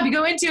kind of job you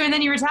go into and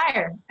then you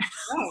retire."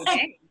 Oh,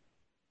 okay.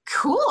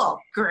 Cool,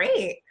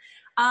 great.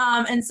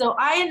 And so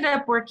I ended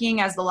up working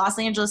as the Los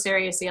Angeles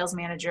area sales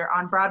manager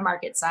on broad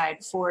market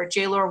side for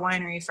J. Lore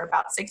Winery for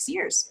about 6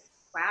 years.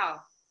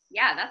 Wow.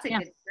 Yeah, that's a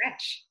good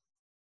stretch.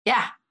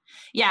 Yeah.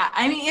 Yeah.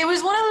 I mean, it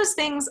was one of those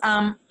things,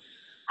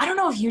 I don't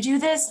know if you do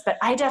this, but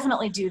I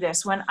definitely do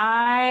this. When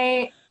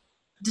I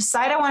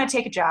decide I want to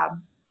take a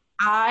job,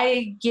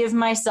 I give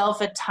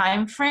myself a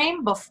time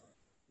frame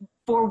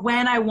for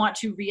when I want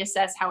to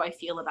reassess how I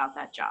feel about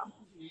that job.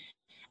 Mm-hmm.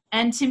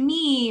 And to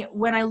me,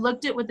 when I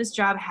looked at what this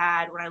job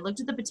had, when I looked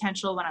at the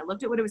potential, when I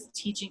looked at what it was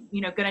teaching,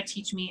 going to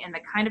teach me and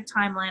the kind of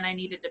timeline I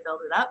needed to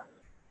build it up,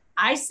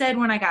 I said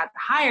when I got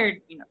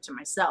hired, to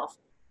myself,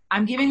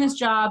 I'm giving this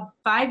job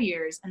 5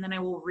 years and then I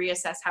will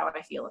reassess how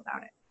I feel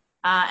about it.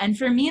 And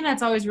for me,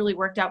 that's always really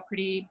worked out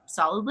pretty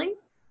solidly.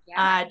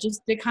 Yeah.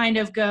 Just to kind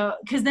of go,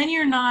 because then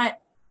you're not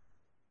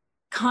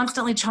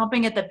constantly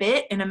chomping at the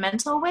bit in a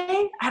mental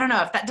way. I don't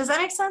know if does that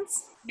make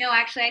sense? No,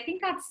 actually, I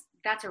think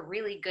that's a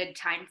really good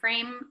time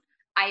frame.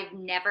 I've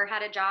never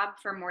had a job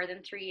for more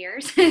than 3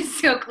 years.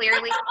 So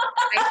clearly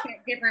I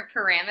set different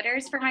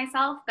parameters for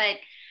myself, but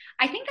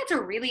I think that's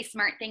a really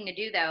smart thing to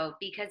do though,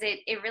 because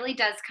it really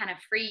does kind of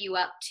free you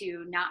up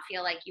to not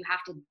feel like you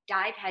have to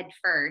dive head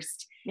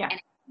first. Yeah.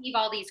 And achieve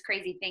all these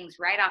crazy things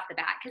right off the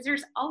bat, because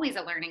there's always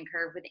a learning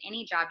curve with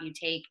any job you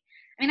take.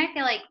 I mean, I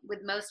feel like with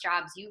most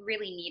jobs, you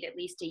really need at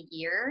least a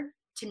year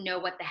to know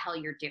what the hell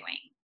you're doing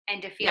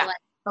and to feel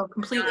like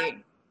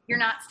completely you're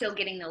not still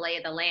getting the lay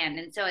of the land.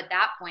 And so at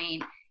that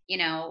point,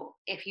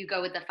 if you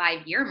go with the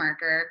 5-year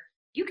marker,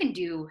 you can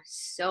do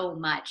so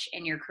much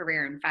in your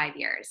career in 5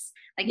 years.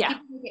 Like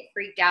people get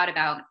freaked out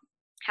about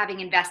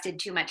having invested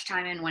too much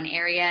time in one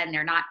area and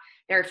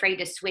they're afraid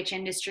to switch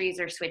industries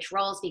or switch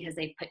roles because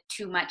they put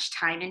too much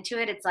time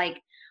into it. It's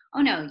like, oh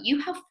no, you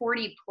have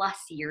 40 plus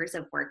years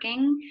of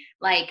working.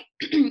 Like,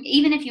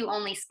 even if you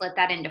only split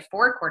that into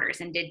 4 quarters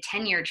and did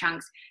 10-year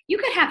chunks, you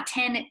could have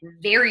 10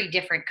 very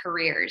different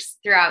careers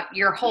throughout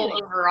your whole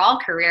overall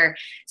career.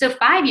 So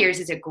 5 years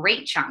is a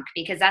great chunk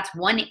because that's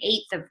 1/8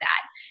 of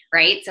that,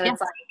 right? So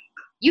it's like,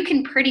 you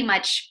can pretty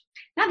much,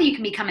 not that you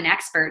can become an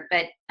expert,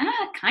 but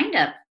kind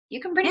of,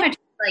 you can pretty much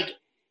like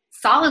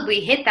solidly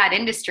hit that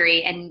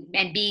industry and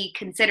be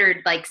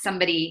considered like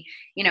somebody,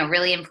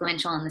 really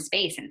influential in the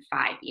space in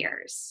 5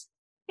 years.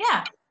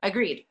 Yeah,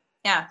 agreed.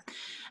 Yeah.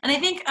 And I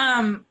think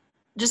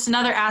just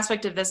another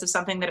aspect of this is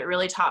something that it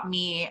really taught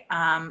me,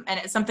 and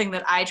it's something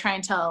that I try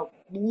and tell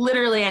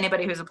literally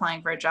anybody who's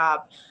applying for a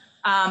job,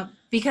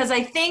 because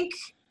I think,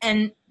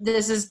 and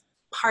this is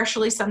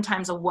partially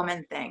sometimes a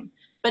woman thing,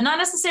 but not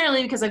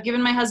necessarily, because I've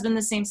given my husband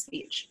the same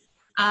speech.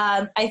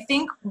 I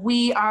think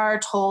we are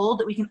told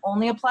that we can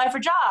only apply for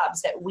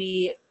jobs that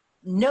we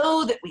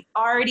know that we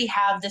already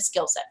have the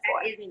skill set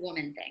for. That is a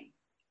woman thing.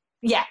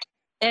 Yeah.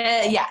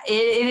 Yeah,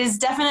 it is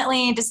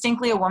definitely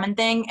distinctly a woman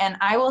thing. And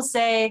I will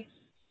say,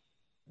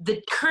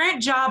 the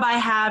current job I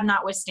have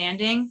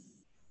notwithstanding,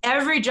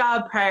 every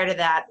job prior to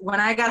that, when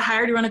I got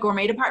hired to run a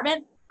gourmet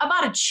department, I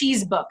bought a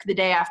cheese book the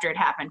day after it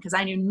happened because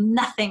I knew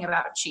nothing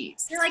about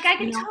cheese. You're like, I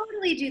can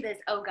totally do this.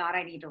 Oh God,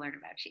 I need to learn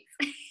about cheese.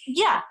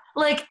 Yeah,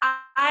 like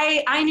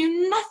I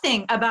knew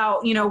nothing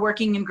about,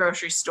 working in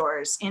grocery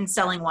stores and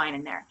selling wine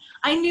in there.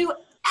 I knew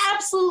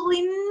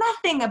absolutely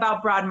nothing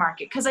about broad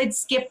market because I'd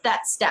skipped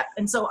that step.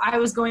 And so I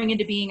was going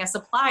into being a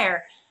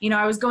supplier,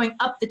 I was going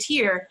up the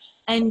tier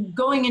and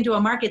going into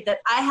a market that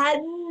I had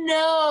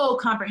no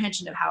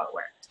comprehension of how it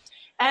worked.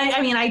 And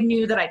I mean, I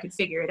knew that I could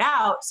figure it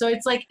out. So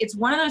it's like, it's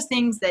one of those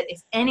things that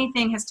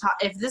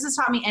if this has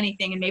taught me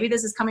anything, and maybe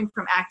this is coming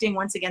from acting,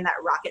 once again, that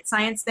rocket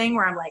science thing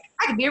where I'm like,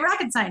 I could be a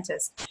rocket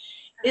scientist,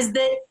 is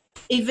that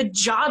if a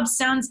job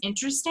sounds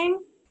interesting,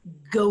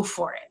 go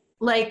for it.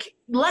 Like,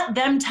 let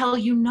them tell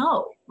you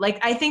no. Like,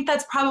 I think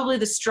that's probably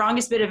the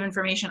strongest bit of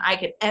information I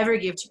could ever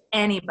give to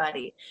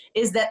anybody,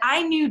 is that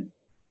I knew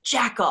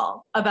jack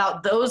all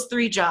about those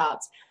 3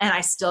 jobs and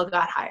I still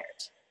got hired.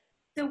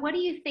 So what do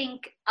you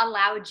think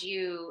allowed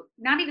you,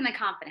 not even the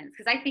confidence,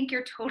 because I think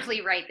you're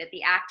totally right that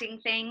the acting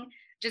thing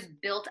just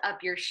built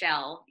up your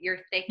shell, your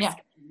thick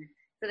skin,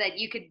 so that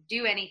you could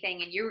do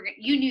anything and you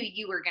knew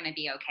you were going to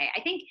be okay.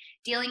 I think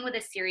dealing with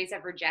a series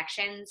of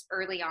rejections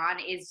early on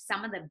is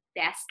some of the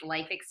best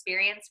life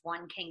experience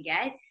one can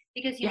get,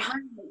 because you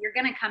learn that you're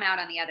going to come out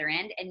on the other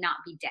end and not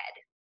be dead.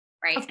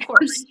 Right? Of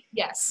course.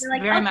 Yes. You're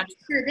like, very much.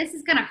 Sure, this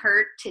is going to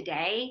hurt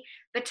today,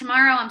 but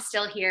tomorrow I'm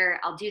still here.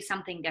 I'll do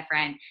something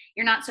different.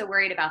 You're not so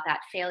worried about that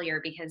failure,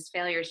 because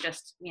failure is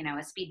just,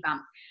 a speed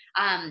bump.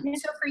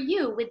 So for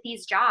you with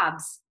these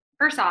jobs,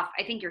 first off,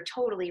 I think you're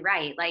totally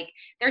right. Like,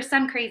 there's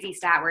some crazy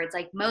stat where it's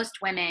like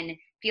most women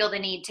feel the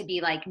need to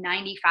be like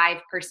 95%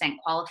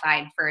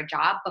 qualified for a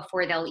job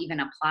before they'll even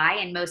apply.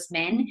 And most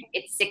men,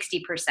 it's 60%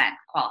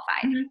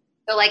 qualified. Mm-hmm.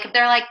 So like, if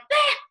they're like,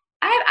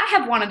 I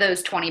have one of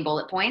those 20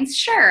 bullet points,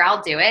 sure,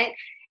 I'll do it.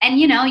 And,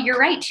 you're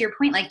right to your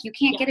point. Like, you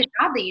can't get a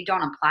job that you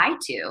don't apply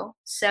to.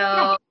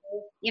 So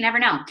you never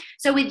know.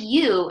 So with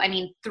you, I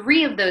mean,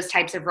 3 of those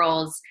types of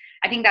roles,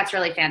 I think that's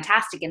really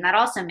fantastic. And that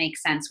also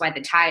makes sense why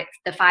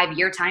the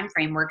 5-year time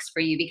frame works for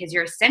you, because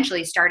you're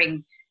essentially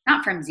starting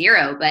not from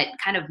zero, but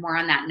kind of more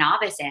on that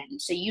novice end.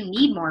 So you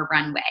need more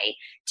runway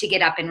to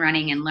get up and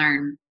running and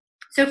learn.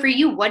 So for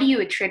you, what do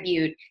you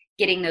attribute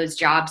getting those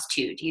jobs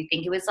to? Do you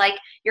think it was like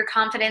your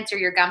confidence or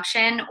your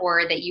gumption,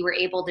 or that you were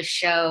able to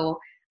show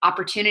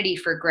opportunity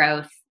for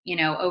growth,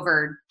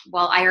 over,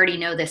 well, I already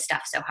know this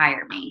stuff, so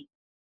hire me?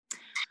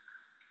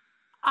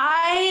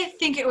 I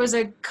think it was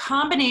a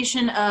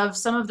combination of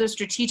some of the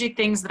strategic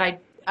things that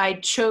I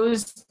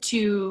chose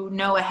to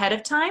know ahead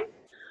of time.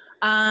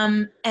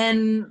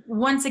 And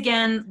once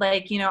again,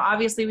 like,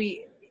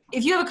 obviously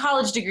if you have a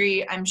college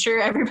degree, I'm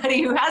sure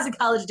everybody who has a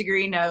college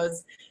degree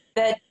knows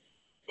that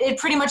it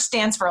pretty much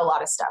stands for a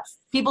lot of stuff.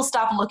 People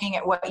stop looking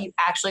at what you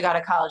actually got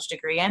a college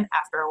degree in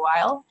after a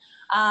while.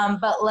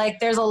 But like,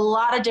 there's a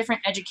lot of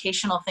different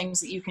educational things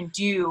that you can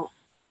do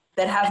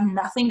that have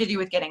nothing to do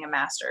with getting a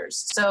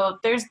master's. So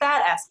there's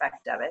that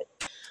aspect of it.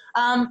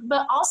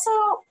 But also,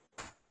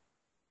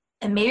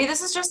 and maybe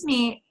this is just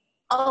me,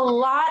 a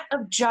lot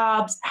of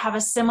jobs have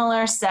a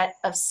similar set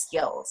of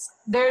skills.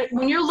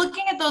 When you're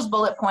looking at those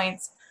bullet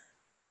points,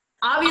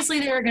 obviously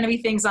there are going to be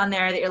things on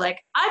there that you're like,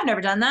 I've never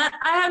done that.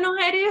 I have no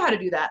idea how to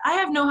do that. I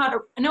have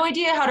no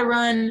idea how to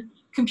run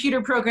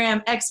computer program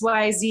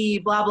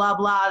XYZ, blah, blah,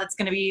 blah. That's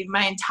going to be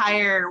my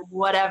entire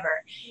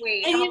whatever.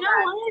 Wait, and you know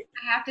what?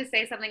 I have to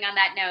say something on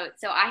that note.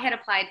 So I had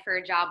applied for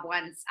a job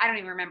once. I don't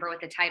even remember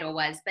what the title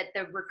was, but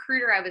the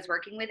recruiter I was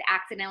working with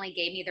accidentally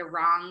gave me the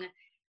wrong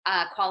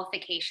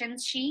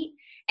qualifications sheet.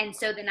 And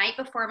so the night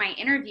before my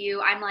interview,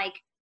 I'm like,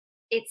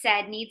 it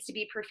said needs to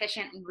be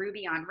proficient in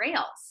Ruby on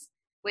Rails,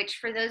 which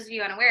for those of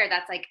you unaware,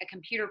 that's like a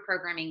computer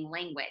programming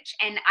language.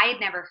 And I had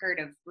never heard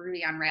of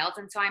Ruby on Rails.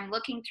 And so I'm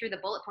looking through the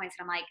bullet points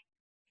and I'm like,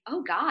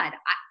 oh God,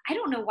 I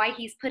don't know why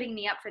he's putting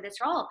me up for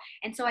this role.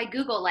 And so I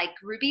Google like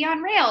Ruby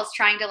on Rails,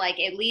 trying to like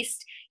at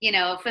least,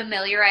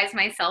 familiarize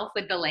myself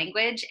with the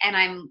language. And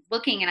I'm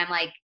looking and I'm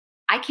like,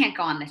 I can't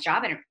go on this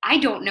job and I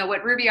don't know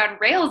what Ruby on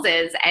Rails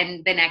is.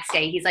 And the next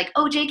day he's like,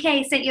 oh,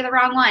 JK, sent you the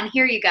wrong one.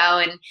 Here you go.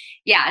 And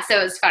yeah, so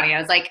it was funny. I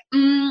was like,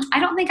 I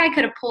don't think I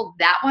could have pulled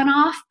that one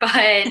off, but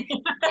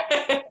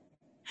yeah,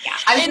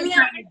 I was just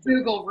trying to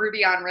Google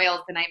Ruby on Rails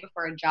the night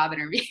before a job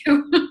interview.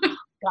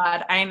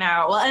 God, I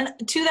know. Well, and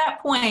to that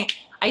point,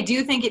 I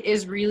do think it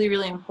is really,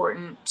 really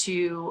important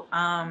to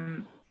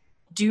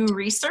do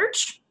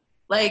research.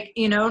 Like,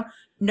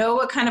 know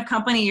what kind of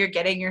company you're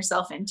getting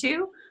yourself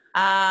into.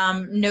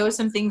 Know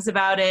some things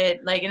about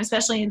it, like, and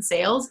especially in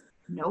sales,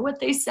 know what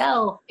they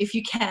sell if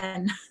you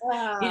can,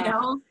 you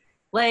know,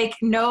 like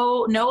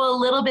know a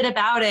little bit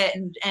about it.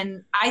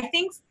 And I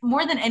think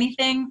more than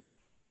anything,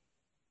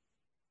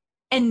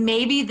 and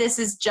maybe this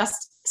is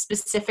just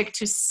specific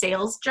to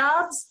sales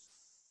jobs,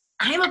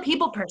 I'm a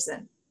people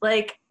person.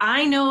 Like,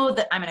 I know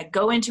that I'm going to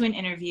go into an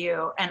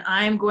interview and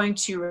I'm going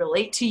to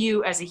relate to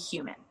you as a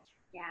human.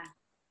 Yeah.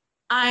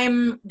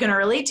 I'm going to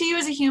relate to you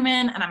as a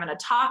human, and I'm going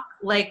to talk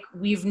like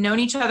we've known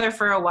each other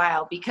for a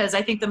while, because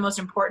I think the most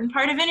important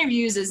part of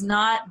interviews is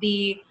not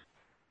the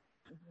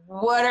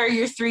what are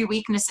your 3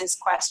 weaknesses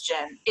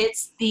question.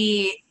 It's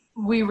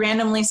we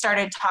randomly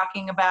started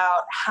talking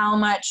about how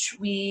much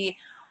we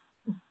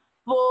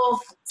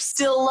both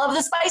still love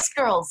the Spice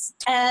Girls,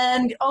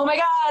 and oh my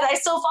God, I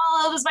still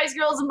follow the Spice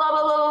Girls, and blah,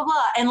 blah, blah, blah,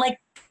 blah. And like,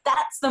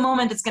 that's the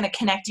moment that's going to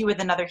connect you with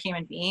another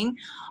human being.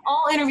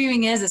 All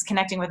interviewing is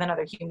connecting with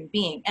another human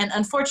being. And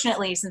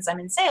unfortunately, since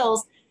I'm in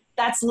sales,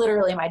 that's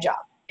literally my job,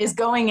 is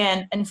going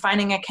in and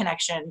finding a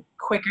connection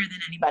quicker than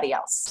anybody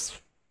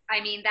else.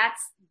 I mean,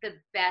 that's the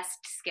best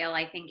skill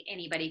I think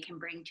anybody can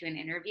bring to an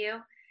interview.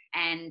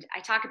 And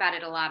I talk about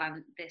it a lot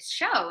on this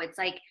show. It's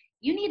like,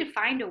 you need to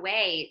find a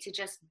way to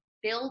just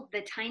build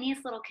the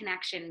tiniest little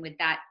connection with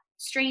that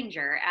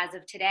stranger as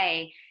of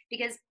today,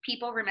 because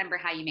people remember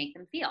how you make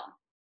them feel.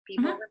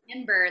 People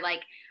remember,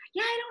 like,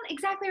 yeah, I don't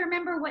exactly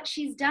remember what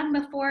she's done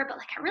before, but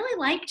like, I really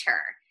liked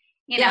her.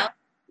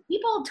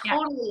 People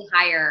totally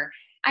hire.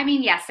 I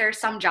mean, yes, there are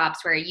some jobs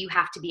where you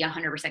have to be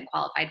 100%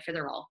 qualified for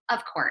the role,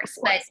 of course.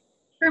 But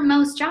for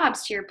most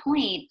jobs, to your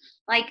point,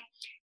 like,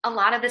 a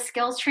lot of the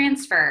skills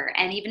transfer.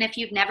 And even if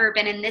you've never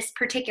been in this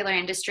particular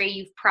industry,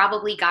 you've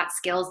probably got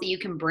skills that you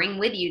can bring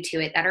with you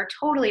to it that are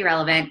totally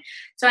relevant.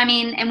 So, I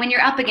mean, and when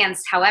you're up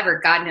against, however,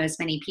 God knows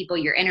many people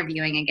you're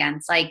interviewing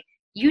against, like,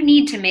 you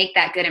need to make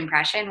that good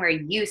impression where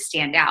you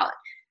stand out.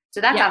 So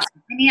that's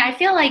awesome. I mean, I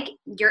feel like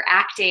your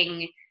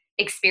acting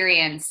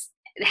experience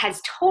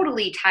has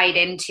totally tied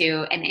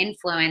into and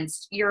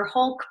influenced your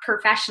whole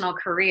professional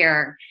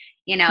career,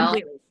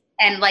 Completely.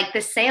 And like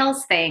the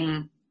sales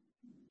thing,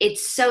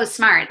 it's so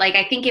smart. Like,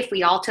 I think if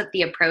we all took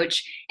the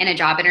approach in a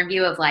job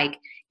interview of like,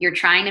 you're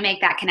trying to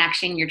make that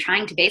connection, you're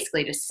trying to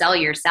basically just sell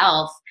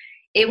yourself,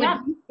 it would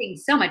make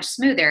things so much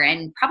smoother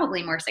and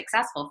probably more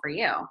successful for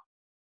you.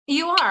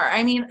 You are.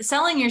 I mean,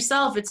 selling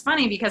yourself, it's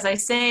funny because I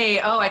say,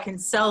 oh, I can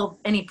sell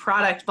any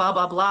product, blah,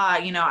 blah, blah.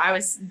 I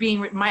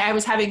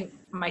was having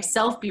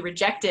myself be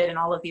rejected in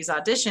all of these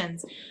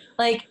auditions.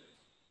 Like,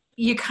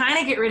 you kind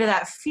of get rid of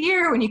that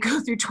fear when you go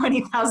through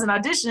 20,000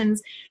 auditions,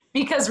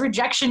 because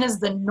rejection is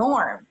the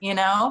norm,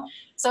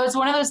 So it's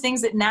one of those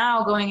things that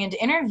now going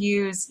into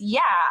interviews,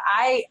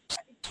 I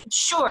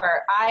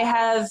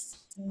have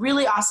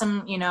really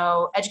awesome,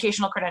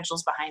 educational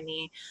credentials behind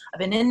me. I've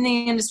been in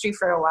the industry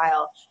for a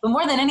while, but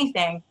more than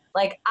anything,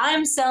 like,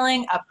 I'm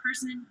selling a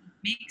person who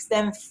makes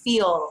them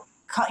feel,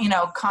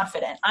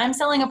 confident. I'm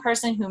selling a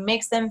person who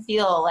makes them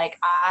feel like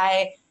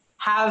I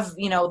have,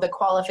 the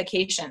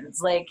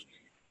qualifications. Like,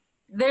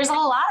 there's a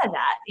lot of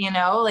that,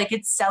 like,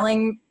 it's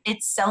selling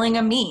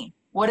a me.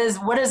 What is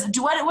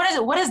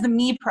the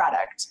me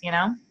product,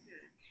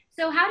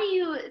 So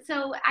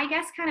so I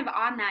guess kind of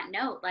on that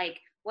note, like,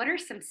 what are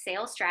some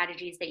sales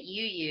strategies that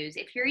you use,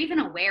 if you're even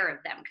aware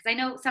of them? Because I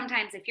know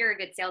sometimes if you're a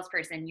good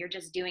salesperson, you're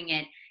just doing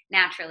it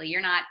naturally.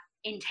 You're not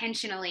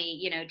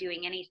intentionally,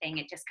 doing anything.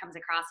 It just comes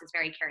across as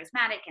very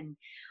charismatic and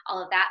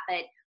all of that.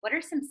 But what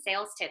are some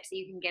sales tips that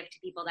you can give to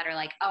people that are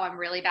like, oh, I'm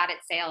really bad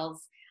at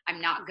sales, I'm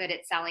not good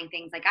at selling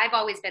things? Like, I've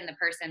always been the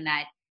person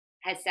that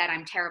has said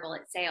I'm terrible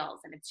at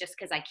sales, and it's just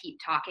because I keep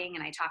talking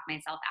and I talk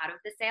myself out of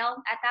the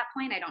sale. At that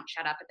point, I don't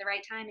shut up at the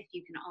right time, if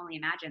you can only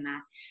imagine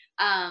that.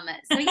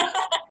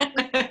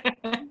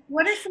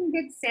 What are some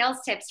good sales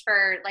tips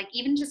for, like,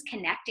 even just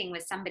connecting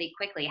with somebody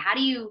quickly? How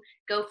do you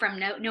go from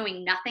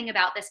knowing nothing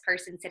about this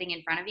person sitting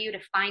in front of you to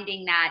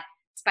finding that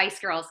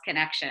Spice Girls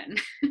connection?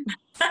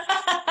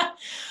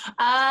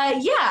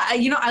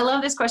 I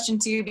love this question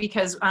too,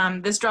 because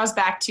this draws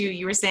back to,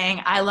 you were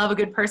saying, I love a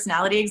good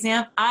personality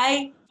exam.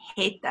 I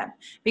hate them,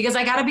 because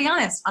I got to be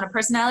honest, on a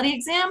personality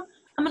exam,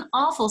 I'm an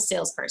awful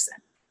salesperson.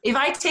 If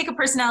I take a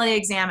personality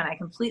exam and I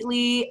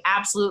completely,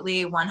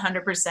 absolutely,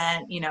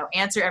 100%,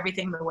 answer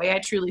everything the way I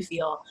truly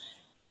feel,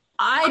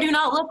 I do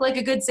not look like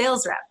a good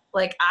sales rep.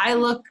 Like, I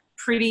look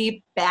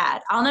pretty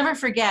bad. I'll never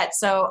forget.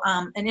 So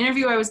an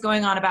interview I was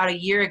going on about a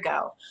year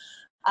ago,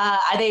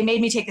 they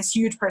made me take this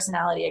huge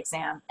personality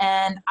exam,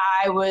 and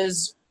I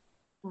was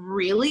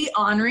really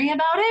ornery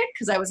about it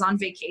because I was on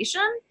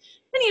vacation.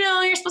 And,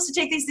 you're supposed to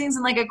take these things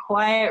in like a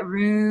quiet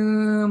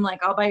room,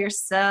 like all by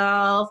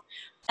yourself.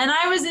 And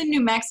I was in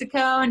New Mexico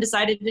and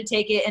decided to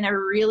take it in a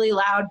really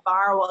loud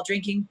bar while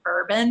drinking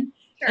bourbon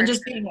and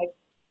just being like,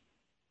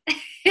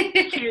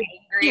 here's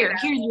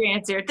your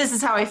answer. This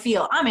is how I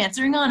feel. I'm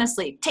answering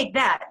honestly. Take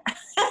that.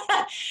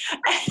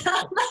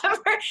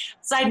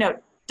 Side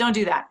note, don't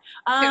do that.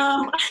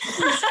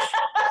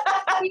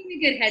 Keep in a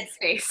good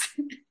headspace.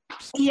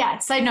 Yeah,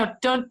 side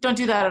note, don't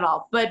do that at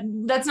all. But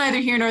that's neither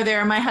here nor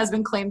there. My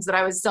husband claims that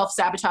I was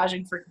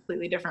self-sabotaging for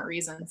completely different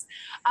reasons.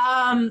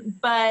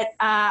 But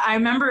I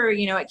remember,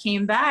 it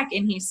came back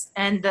and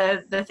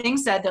the thing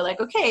said, they're like,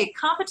 okay,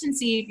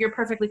 competency, you're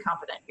perfectly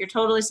competent. You're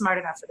totally smart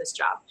enough for this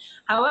job.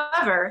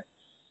 However,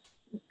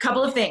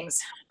 couple of things.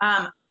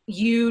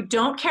 You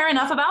don't care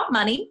enough about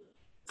money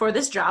for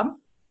this job,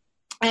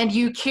 and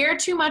you care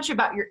too much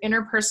about your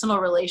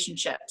interpersonal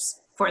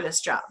relationships for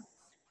this job.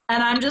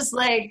 And I'm just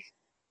like,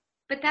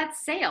 But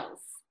that's sales.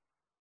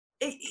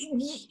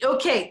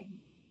 okay,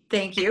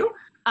 thank you.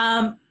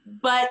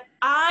 But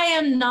I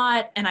am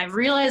not, and I've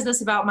realized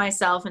this about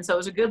myself, and so it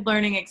was a good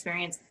learning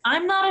experience.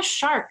 I'm not a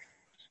shark.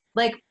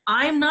 Like,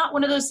 I'm not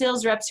one of those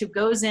sales reps who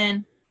goes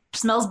in,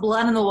 smells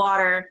blood in the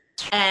water,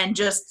 and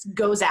just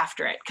goes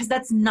after it, because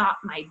that's not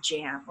my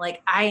jam.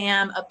 Like, I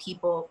am a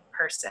people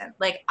person.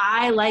 Like,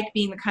 I like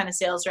being the kind of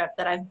sales rep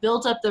that I've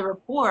built up the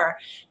rapport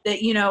that,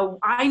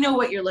 I know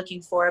what you're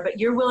looking for, but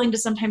you're willing to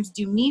sometimes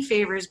do me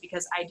favors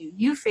because I do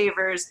you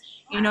favors.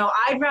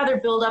 I'd rather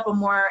build up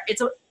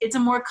it's a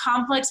more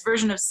complex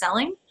version of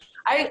selling.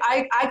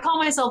 I call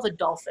myself a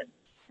dolphin.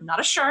 I'm not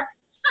a shark,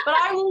 but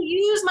I will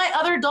use my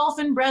other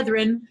dolphin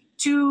brethren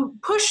to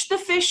push the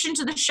fish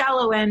into the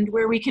shallow end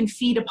where we can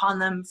feed upon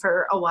them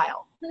for a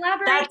while.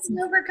 Collaboration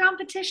over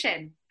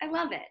competition. I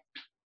love it.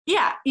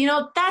 Yeah,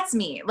 that's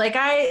me. Like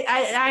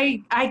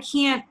I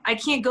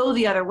can't go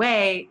the other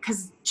way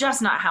because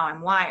just not how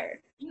I'm wired.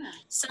 Yeah.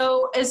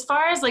 So as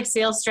far as like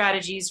sales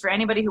strategies for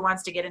anybody who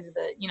wants to get into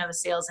the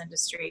sales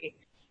industry,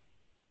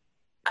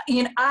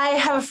 I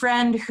have a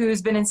friend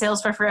who's been in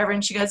sales for forever,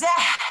 and she goes,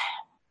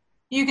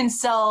 you can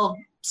sell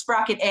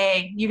sprocket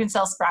A, you can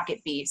sell sprocket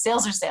B.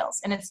 Sales are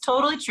sales. And it's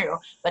totally true,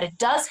 but it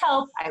does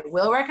help. I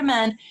will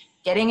recommend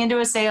getting into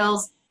a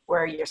sales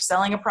where you're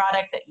selling a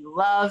product that you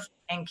love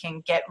and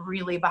can get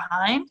really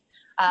behind.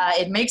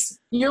 It makes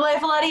your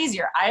life a lot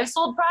easier. I have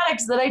sold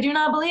products that I do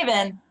not believe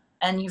in,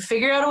 and you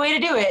figure out a way to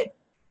do it.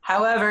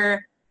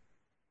 However,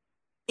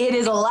 it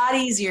is a lot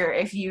easier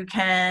if you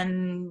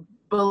can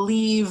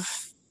believe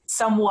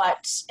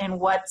somewhat in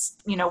what's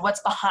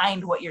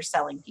behind what you're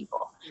selling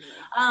people.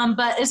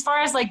 But as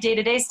far as like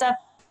day-to-day stuff,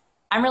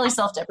 I'm really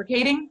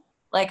self-deprecating.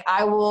 Like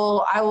I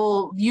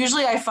will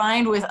usually, I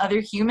find with other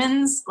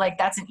humans, like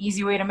that's an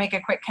easy way to make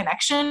a quick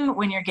connection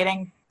when you're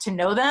getting to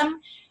know them,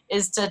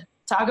 is to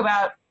talk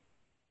about,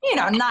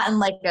 not in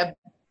like a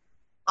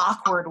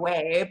awkward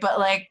way, but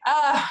like,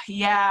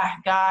 yeah,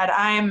 God,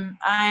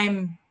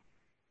 I'm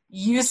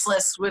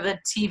useless with a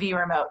TV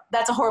remote.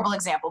 That's a horrible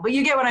example, but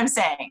you get what I'm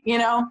saying,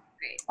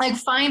 Like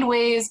find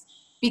ways,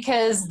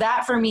 because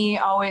that for me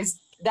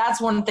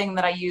that's one thing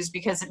that I use,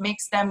 because it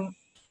makes them,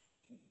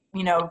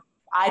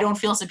 I don't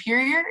feel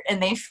superior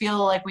and they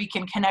feel like we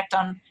can connect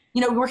on,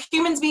 we're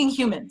humans being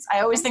humans. I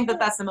always think that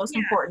that's the most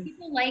important.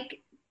 People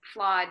like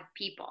flawed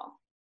people.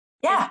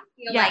 Yeah.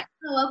 Feel like,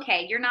 oh,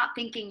 okay, you're not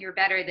thinking you're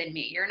better than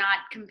me. You're not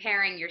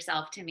comparing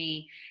yourself to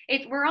me.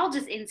 We're all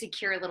just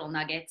insecure little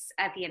nuggets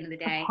at the end of the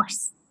day. Of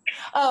course.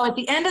 Oh, at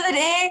the end of the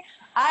day,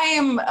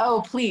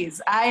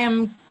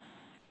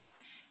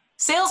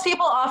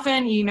 salespeople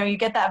often, you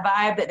get that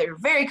vibe that they're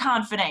very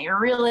confident. You're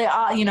really,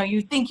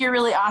 you think you're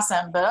really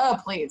awesome, but oh,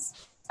 please.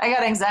 I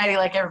got anxiety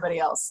like everybody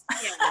else.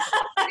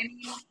 Yeah.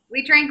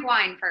 We drank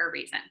wine for a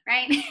reason,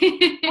 right?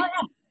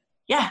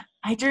 Yeah,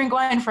 I drink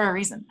wine for a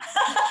reason.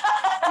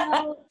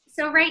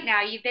 So right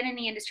now, you've been in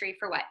the industry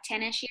for what,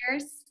 10-ish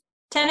years?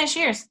 10-ish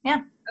years, yeah.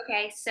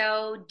 Okay,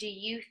 so do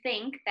you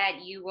think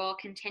that you will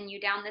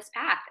continue down this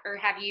path, or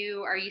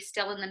are you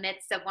still in the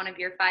midst of one of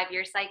your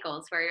 5-year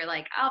cycles where you're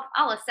like,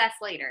 I'll assess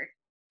later?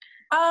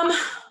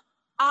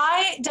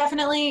 I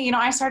definitely,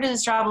 I started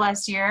this job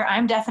last year. I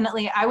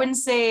wouldn't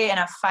say in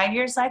a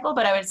 5-year cycle,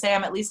 but I would say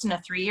I'm at least in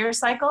a 3-year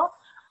cycle.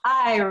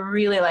 I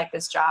really like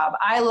this job.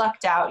 I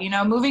lucked out.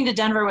 Moving to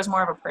Denver was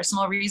more of a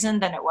personal reason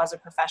than it was a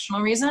professional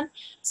reason.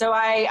 So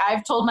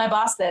I've told my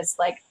boss this,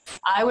 like,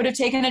 I would have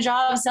taken a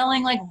job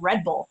selling like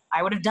Red Bull.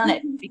 I would have done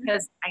it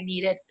because I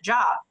needed a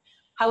job.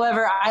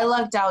 However, I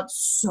lucked out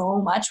so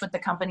much with the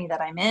company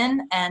that I'm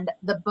in, and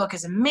the book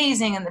is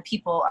amazing and the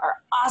people are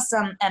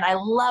awesome, and I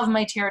love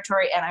my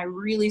territory and I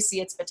really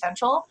see its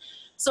potential.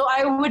 So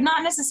I would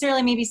not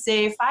necessarily maybe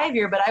say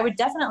 5-year, but I would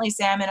definitely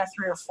say I'm in a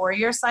 3 or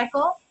 4-year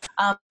cycle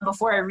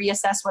before I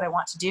reassess what I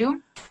want to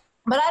do.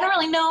 But I don't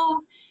really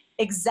know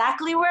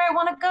exactly where I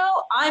want to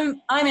go.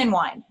 I'm in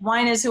wine.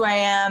 Wine is who I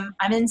am.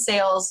 I'm in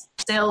sales.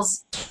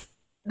 Sales,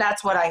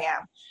 that's what I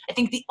am. I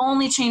think the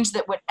only change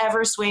that would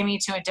ever sway me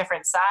to a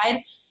different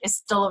side is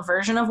still a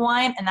version of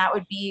wine, and that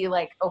would be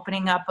like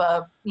opening up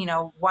a,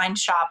 wine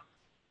shop,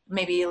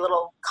 maybe a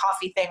little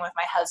coffee thing with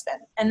my husband.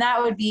 And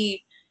that would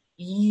be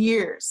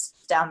years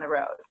down the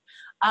road.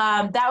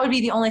 That would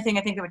be the only thing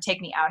I think that would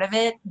take me out of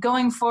it.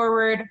 Going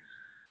forward,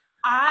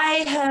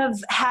 I have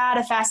had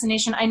a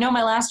fascination. I know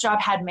my last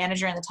job had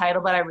manager in the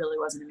title, but I really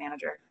wasn't a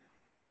manager.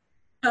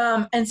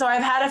 And so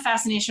I've had a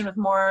fascination with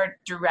more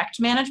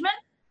direct management,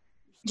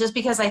 just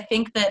because I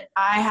think that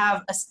I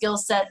have a skill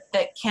set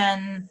that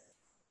can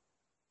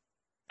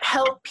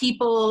help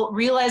people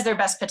realize their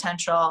best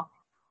potential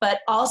but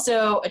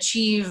also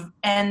achieve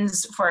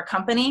ends for a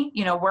company,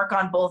 work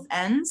on both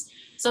ends.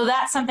 So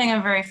that's something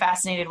I'm very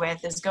fascinated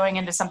with, is going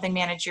into something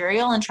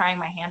managerial and trying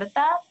my hand at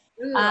that.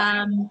 Ooh, I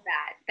love Um,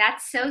 that.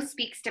 That so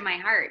speaks to my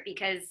heart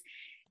because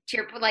to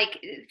your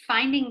like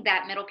finding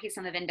that middle piece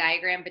on the Venn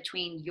diagram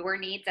between your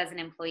needs as an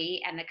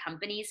employee and the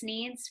company's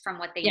needs from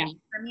what they yeah, need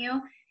from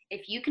you.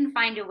 If you can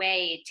find a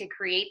way to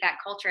create that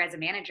culture as a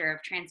manager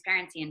of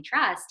transparency and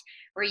trust,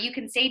 where you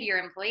can say to your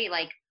employee,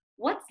 like,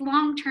 what's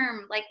long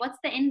term, like, what's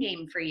the end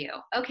game for you?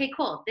 Okay,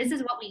 cool. This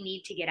is what we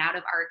need to get out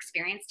of our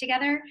experience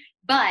together.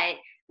 But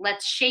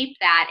let's shape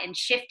that and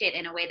shift it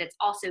in a way that's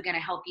also going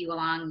to help you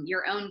along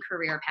your own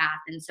career path.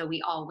 And so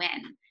we all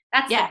win.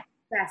 That's the yeah.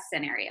 best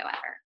scenario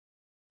ever.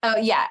 Oh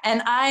yeah,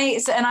 I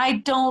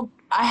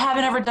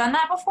haven't ever done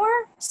that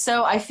before.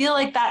 So I feel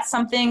like that's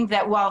something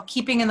that, while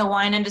keeping in the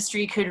wine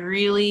industry,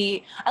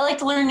 I like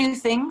to learn new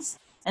things.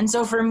 And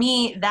so for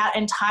me, that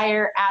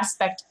entire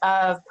aspect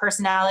of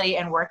personality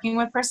and working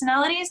with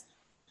personalities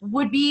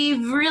would be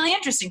really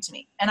interesting to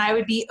me. And I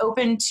would be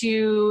open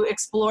to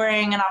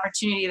exploring an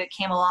opportunity that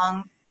came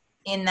along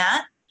in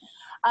that.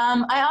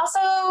 I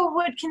also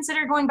would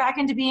consider going back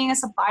into being a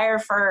supplier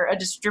for a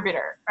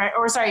distributor,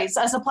 or sorry, a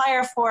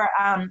supplier for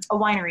a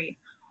winery,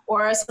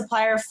 or a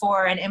supplier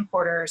for an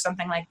importer or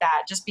something like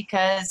that, just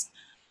because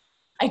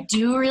I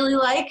do really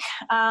like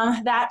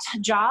that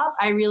job.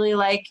 I really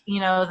like,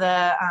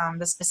 the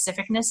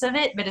specificness of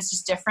it, but it's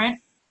just different.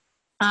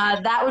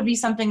 That would be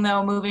something,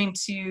 though, moving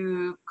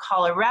to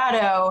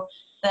Colorado,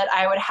 that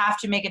I would have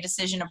to make a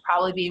decision of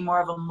probably being more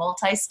of a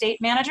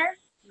multi-state manager.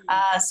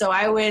 So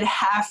I would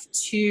have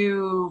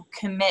to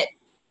commit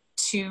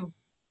to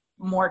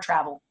more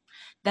travel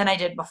than I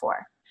did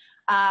before,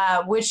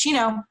 which,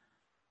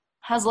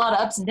 has a lot of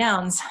ups and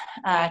downs,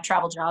 Yeah.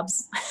 travel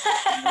jobs.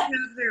 Jobs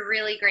are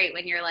really great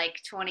when you're like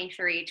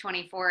 23,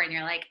 24, and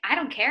you're like, I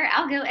don't care.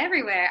 I'll go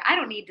everywhere. I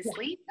don't need to Yeah.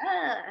 sleep.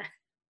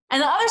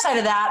 And the other side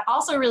of that,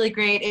 also really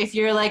great if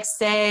you're like,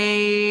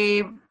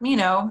 say,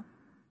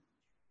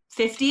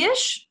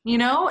 50-ish,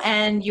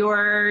 and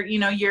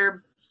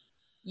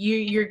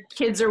your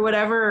kids or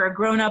whatever are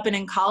grown up and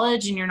in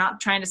college, and you're not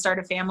trying to start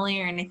a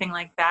family or anything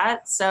like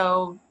that.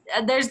 So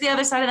there's the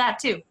other side of that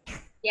too.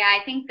 Yeah,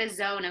 I think the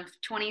zone of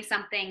 20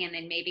 something and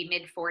then maybe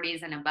mid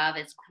 40s and above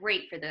is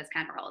great for those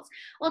kind of roles.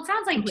 Well, it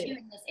sounds like too Completely.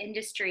 in this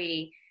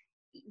industry,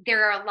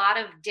 there are a lot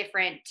of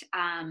different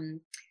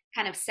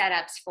kind of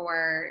setups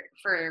for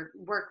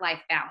work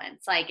life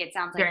balance. Like it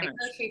sounds like Very the much.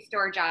 grocery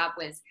store job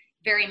was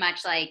very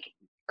much like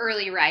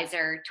early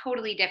riser,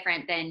 totally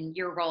different than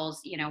your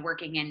roles,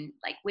 working in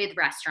like with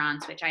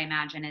restaurants, which I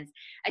imagine is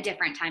a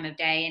different time of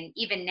day. And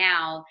even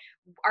now,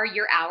 are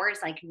your hours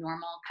like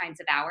normal kinds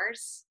of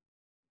hours?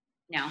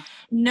 No.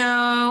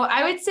 No,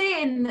 I would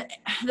say,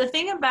 the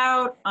thing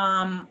about,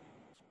 and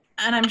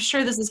I'm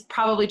sure this is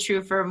probably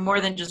true for more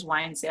than just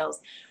wine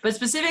sales, but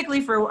specifically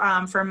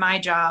for my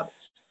job,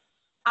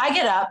 I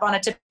get up on a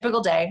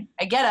typical day.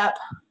 I get up,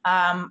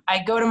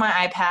 I go to my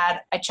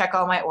iPad, I check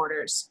all my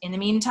orders. In the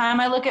meantime,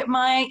 I look at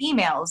my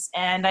emails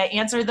and I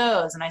answer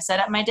those, and I set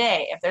up my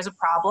day. If there's a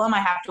problem, I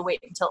have to wait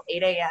until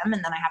 8 a.m.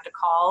 and then I have to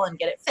call and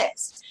get it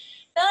fixed.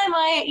 Then I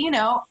might,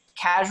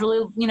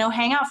 casually,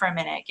 hang out for a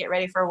minute, get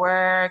ready for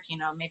work,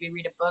 maybe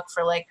read a book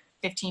for like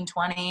 15,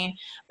 20.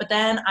 But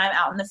then I'm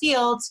out in the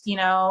fields,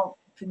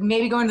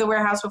 maybe going to the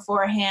warehouse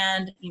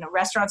beforehand,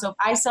 restaurants.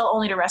 I sell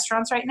only to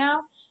restaurants right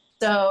now.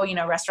 So,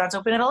 restaurants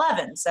open at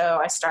 11.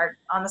 So I start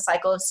on the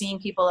cycle of seeing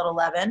people at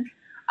 11.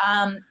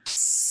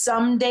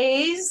 Some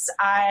days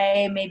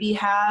I maybe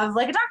have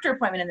like a doctor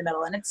appointment in the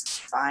middle, and it's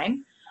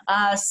fine.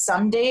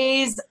 Some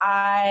days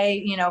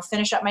I,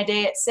 finish up my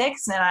day at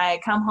 6 and I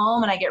come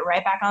home and I get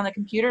right back on the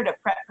computer to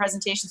prep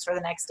presentations for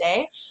the next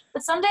day.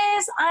 But some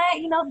days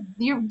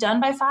you're done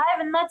by 5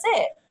 and that's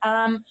it.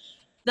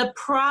 The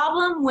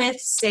problem with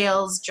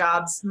sales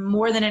jobs,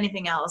 more than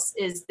anything else,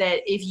 is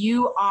that if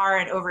you are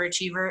an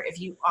overachiever, if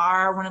you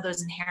are one of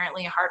those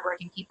inherently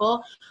hardworking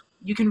people,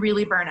 you can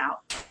really burn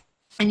out.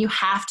 And you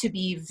have to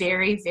be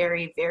very,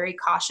 very, very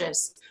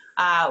cautious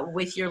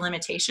with your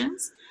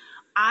limitations.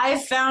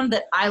 I've found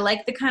that I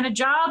like the kind of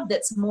job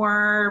that's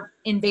more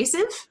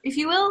invasive, if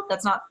you will.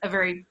 That's not a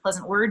very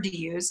pleasant word to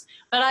use,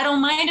 but I don't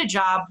mind a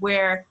job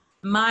where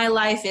my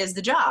life is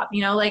the job.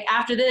 Like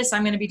after this,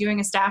 I'm going to be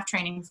doing a staff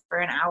training for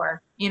an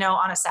hour,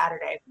 on a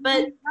Saturday. You But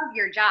love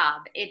your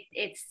job.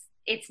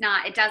 It's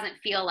not, it doesn't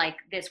feel like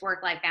this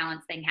work life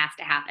balance thing has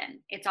to happen.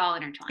 It's all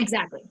intertwined.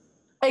 exactly.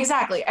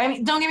 Exactly. I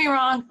mean, don't get me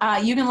wrong.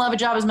 You can love a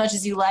job as much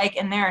as you like,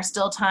 and there are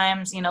still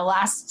times,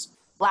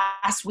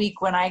 last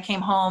week when I came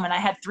home and I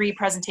had 3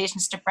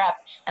 presentations to prep,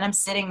 and I'm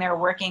sitting there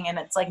working, and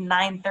it's like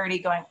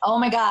 9:30, going, "Oh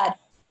my God,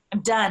 I'm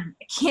done.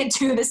 I can't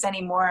do this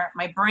anymore.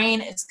 My brain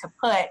is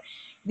kaput."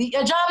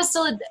 A job is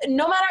still,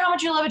 no matter how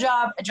much you love a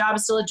job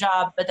is still a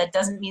job, but that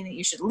doesn't mean that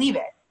you should leave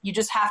it. You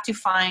just have to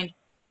find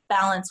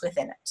balance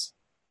within it.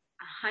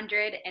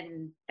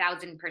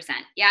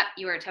 100,000%. Yep,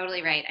 you are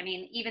totally right. I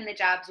mean, even the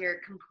jobs you're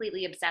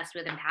completely obsessed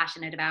with and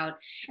passionate about,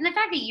 and the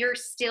fact that you're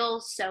still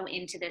so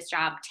into this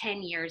job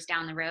 10 years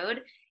down the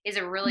road is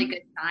a really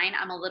good sign.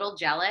 I'm a little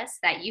jealous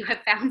that you have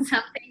found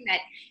something that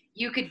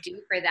you could do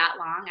for that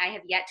long. I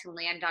have yet to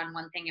land on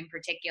one thing in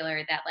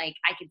particular that like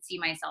I could see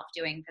myself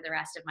doing for the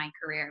rest of my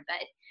career.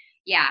 But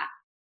yeah,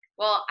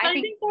 well, But I I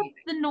think think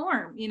that's the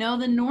norm,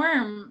 the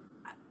norm.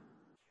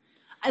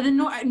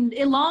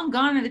 Long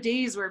gone are the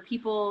days where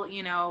people,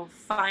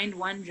 find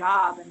one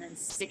job and then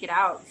stick it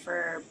out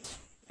for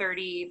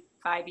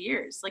 35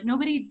 years. Like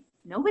nobody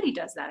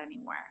does that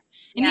anymore.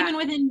 And yeah. even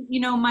within,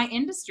 my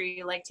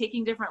industry, like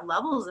taking different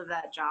levels of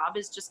that job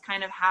is just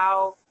kind of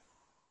how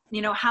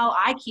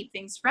I keep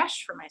things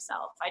fresh for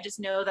myself. I just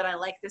know that I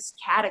like this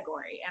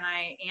category and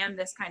I am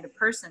this kind of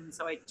person,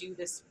 so I do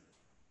this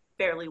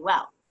fairly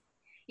well.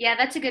 Yeah,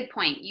 that's a good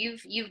point.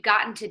 You've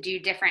gotten to do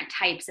different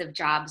types of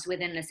jobs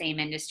within the same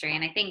industry.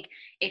 And I think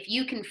if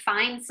you can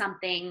find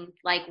something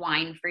like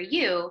wine for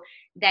you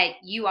that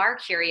you are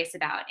curious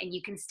about and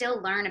you can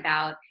still learn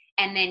about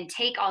and then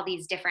take all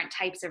these different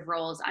types of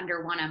roles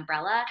under one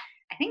umbrella,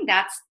 I think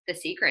that's the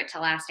secret to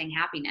lasting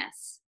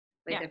happiness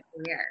with Yeah.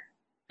 a career.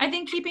 I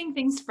think keeping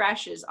things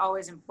fresh is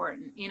always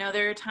important.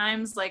 There are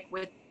times like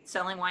with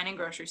selling wine in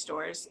grocery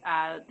stores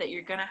that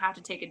you're going to have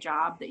to take a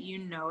job that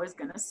is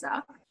going to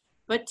suck,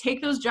 but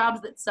take those jobs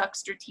that suck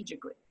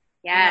strategically.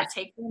 Yes.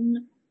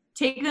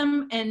 Take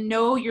them and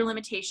know your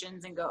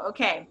limitations and go,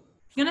 okay,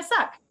 it's going to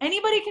suck.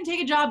 Anybody can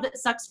take a job that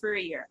sucks for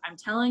a year. I'm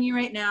telling you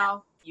right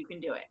now, you can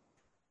do it.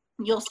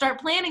 You'll start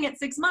planning at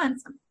 6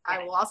 months.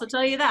 I will also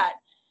tell you that.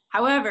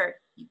 However,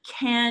 you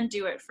can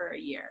do it for a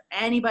year.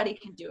 Anybody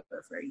can do it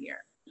for a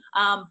year.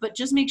 But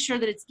just make sure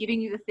that it's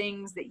giving you the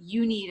things that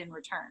you need in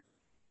return.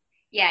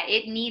 Yeah,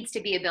 it needs to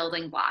be a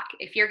building block.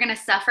 If you're going to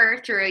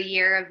suffer through a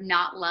year of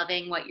not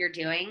loving what you're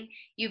doing,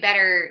 you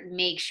better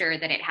make sure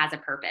that it has a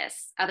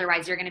purpose.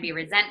 Otherwise, you're going to be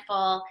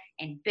resentful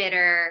and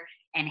bitter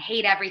and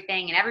hate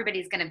everything, and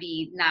everybody's going to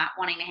be not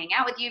wanting to hang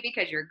out with you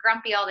because you're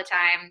grumpy all the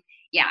time.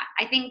 Yeah,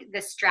 I think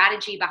the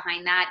strategy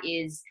behind that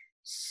is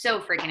so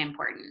freaking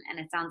important. And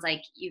it sounds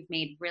like you've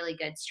made really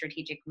good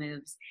strategic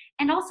moves.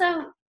 And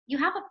also, you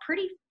have a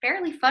pretty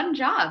fairly fun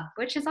job,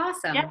 which is Yeah.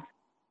 awesome.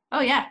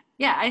 Oh, yeah.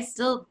 Yeah, I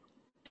still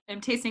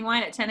am tasting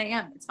wine at 10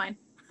 a.m. It's fine.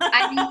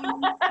 I mean,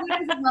 who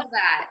doesn't love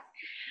that?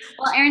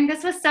 Well, Erin,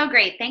 this was so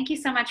great. Thank you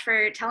so much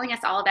for telling us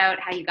all about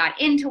how you got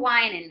into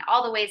wine and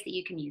all the ways that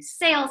you can use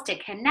sales to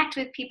connect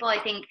with people. I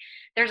think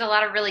there's a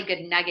lot of really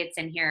good nuggets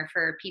in here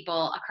for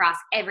people across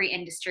every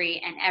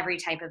industry and every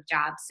type of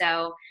job.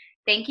 So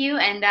thank you.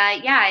 And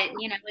yeah,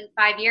 in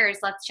 5 years,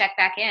 let's check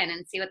back in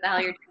and see what the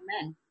hell you're doing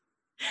then.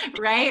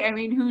 Right? I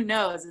mean, who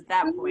knows at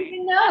that Who point?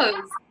 even knows?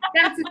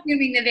 That's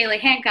assuming the Bailey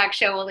Hancock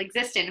show will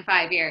exist in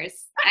 5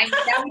 years. I mean,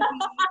 that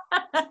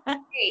would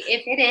be great.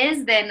 If it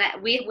is, then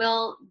we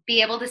will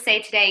be able to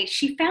say today,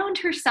 she found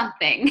her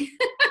something.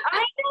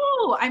 I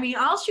know. I mean,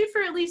 I'll shoot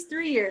for at least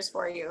 3 years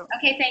for you.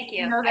 Okay, thank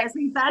you. I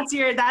think that's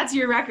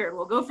your record.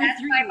 We'll go for That's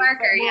 3. my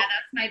marker. Yeah,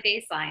 that's my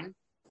baseline.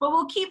 But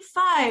we'll keep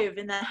 5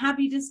 in the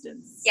happy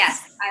distance.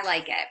 Yes, I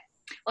like it.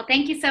 Well,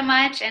 thank you so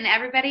much. And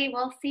everybody,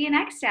 we'll see you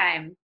next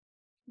time.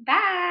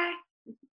 Bye.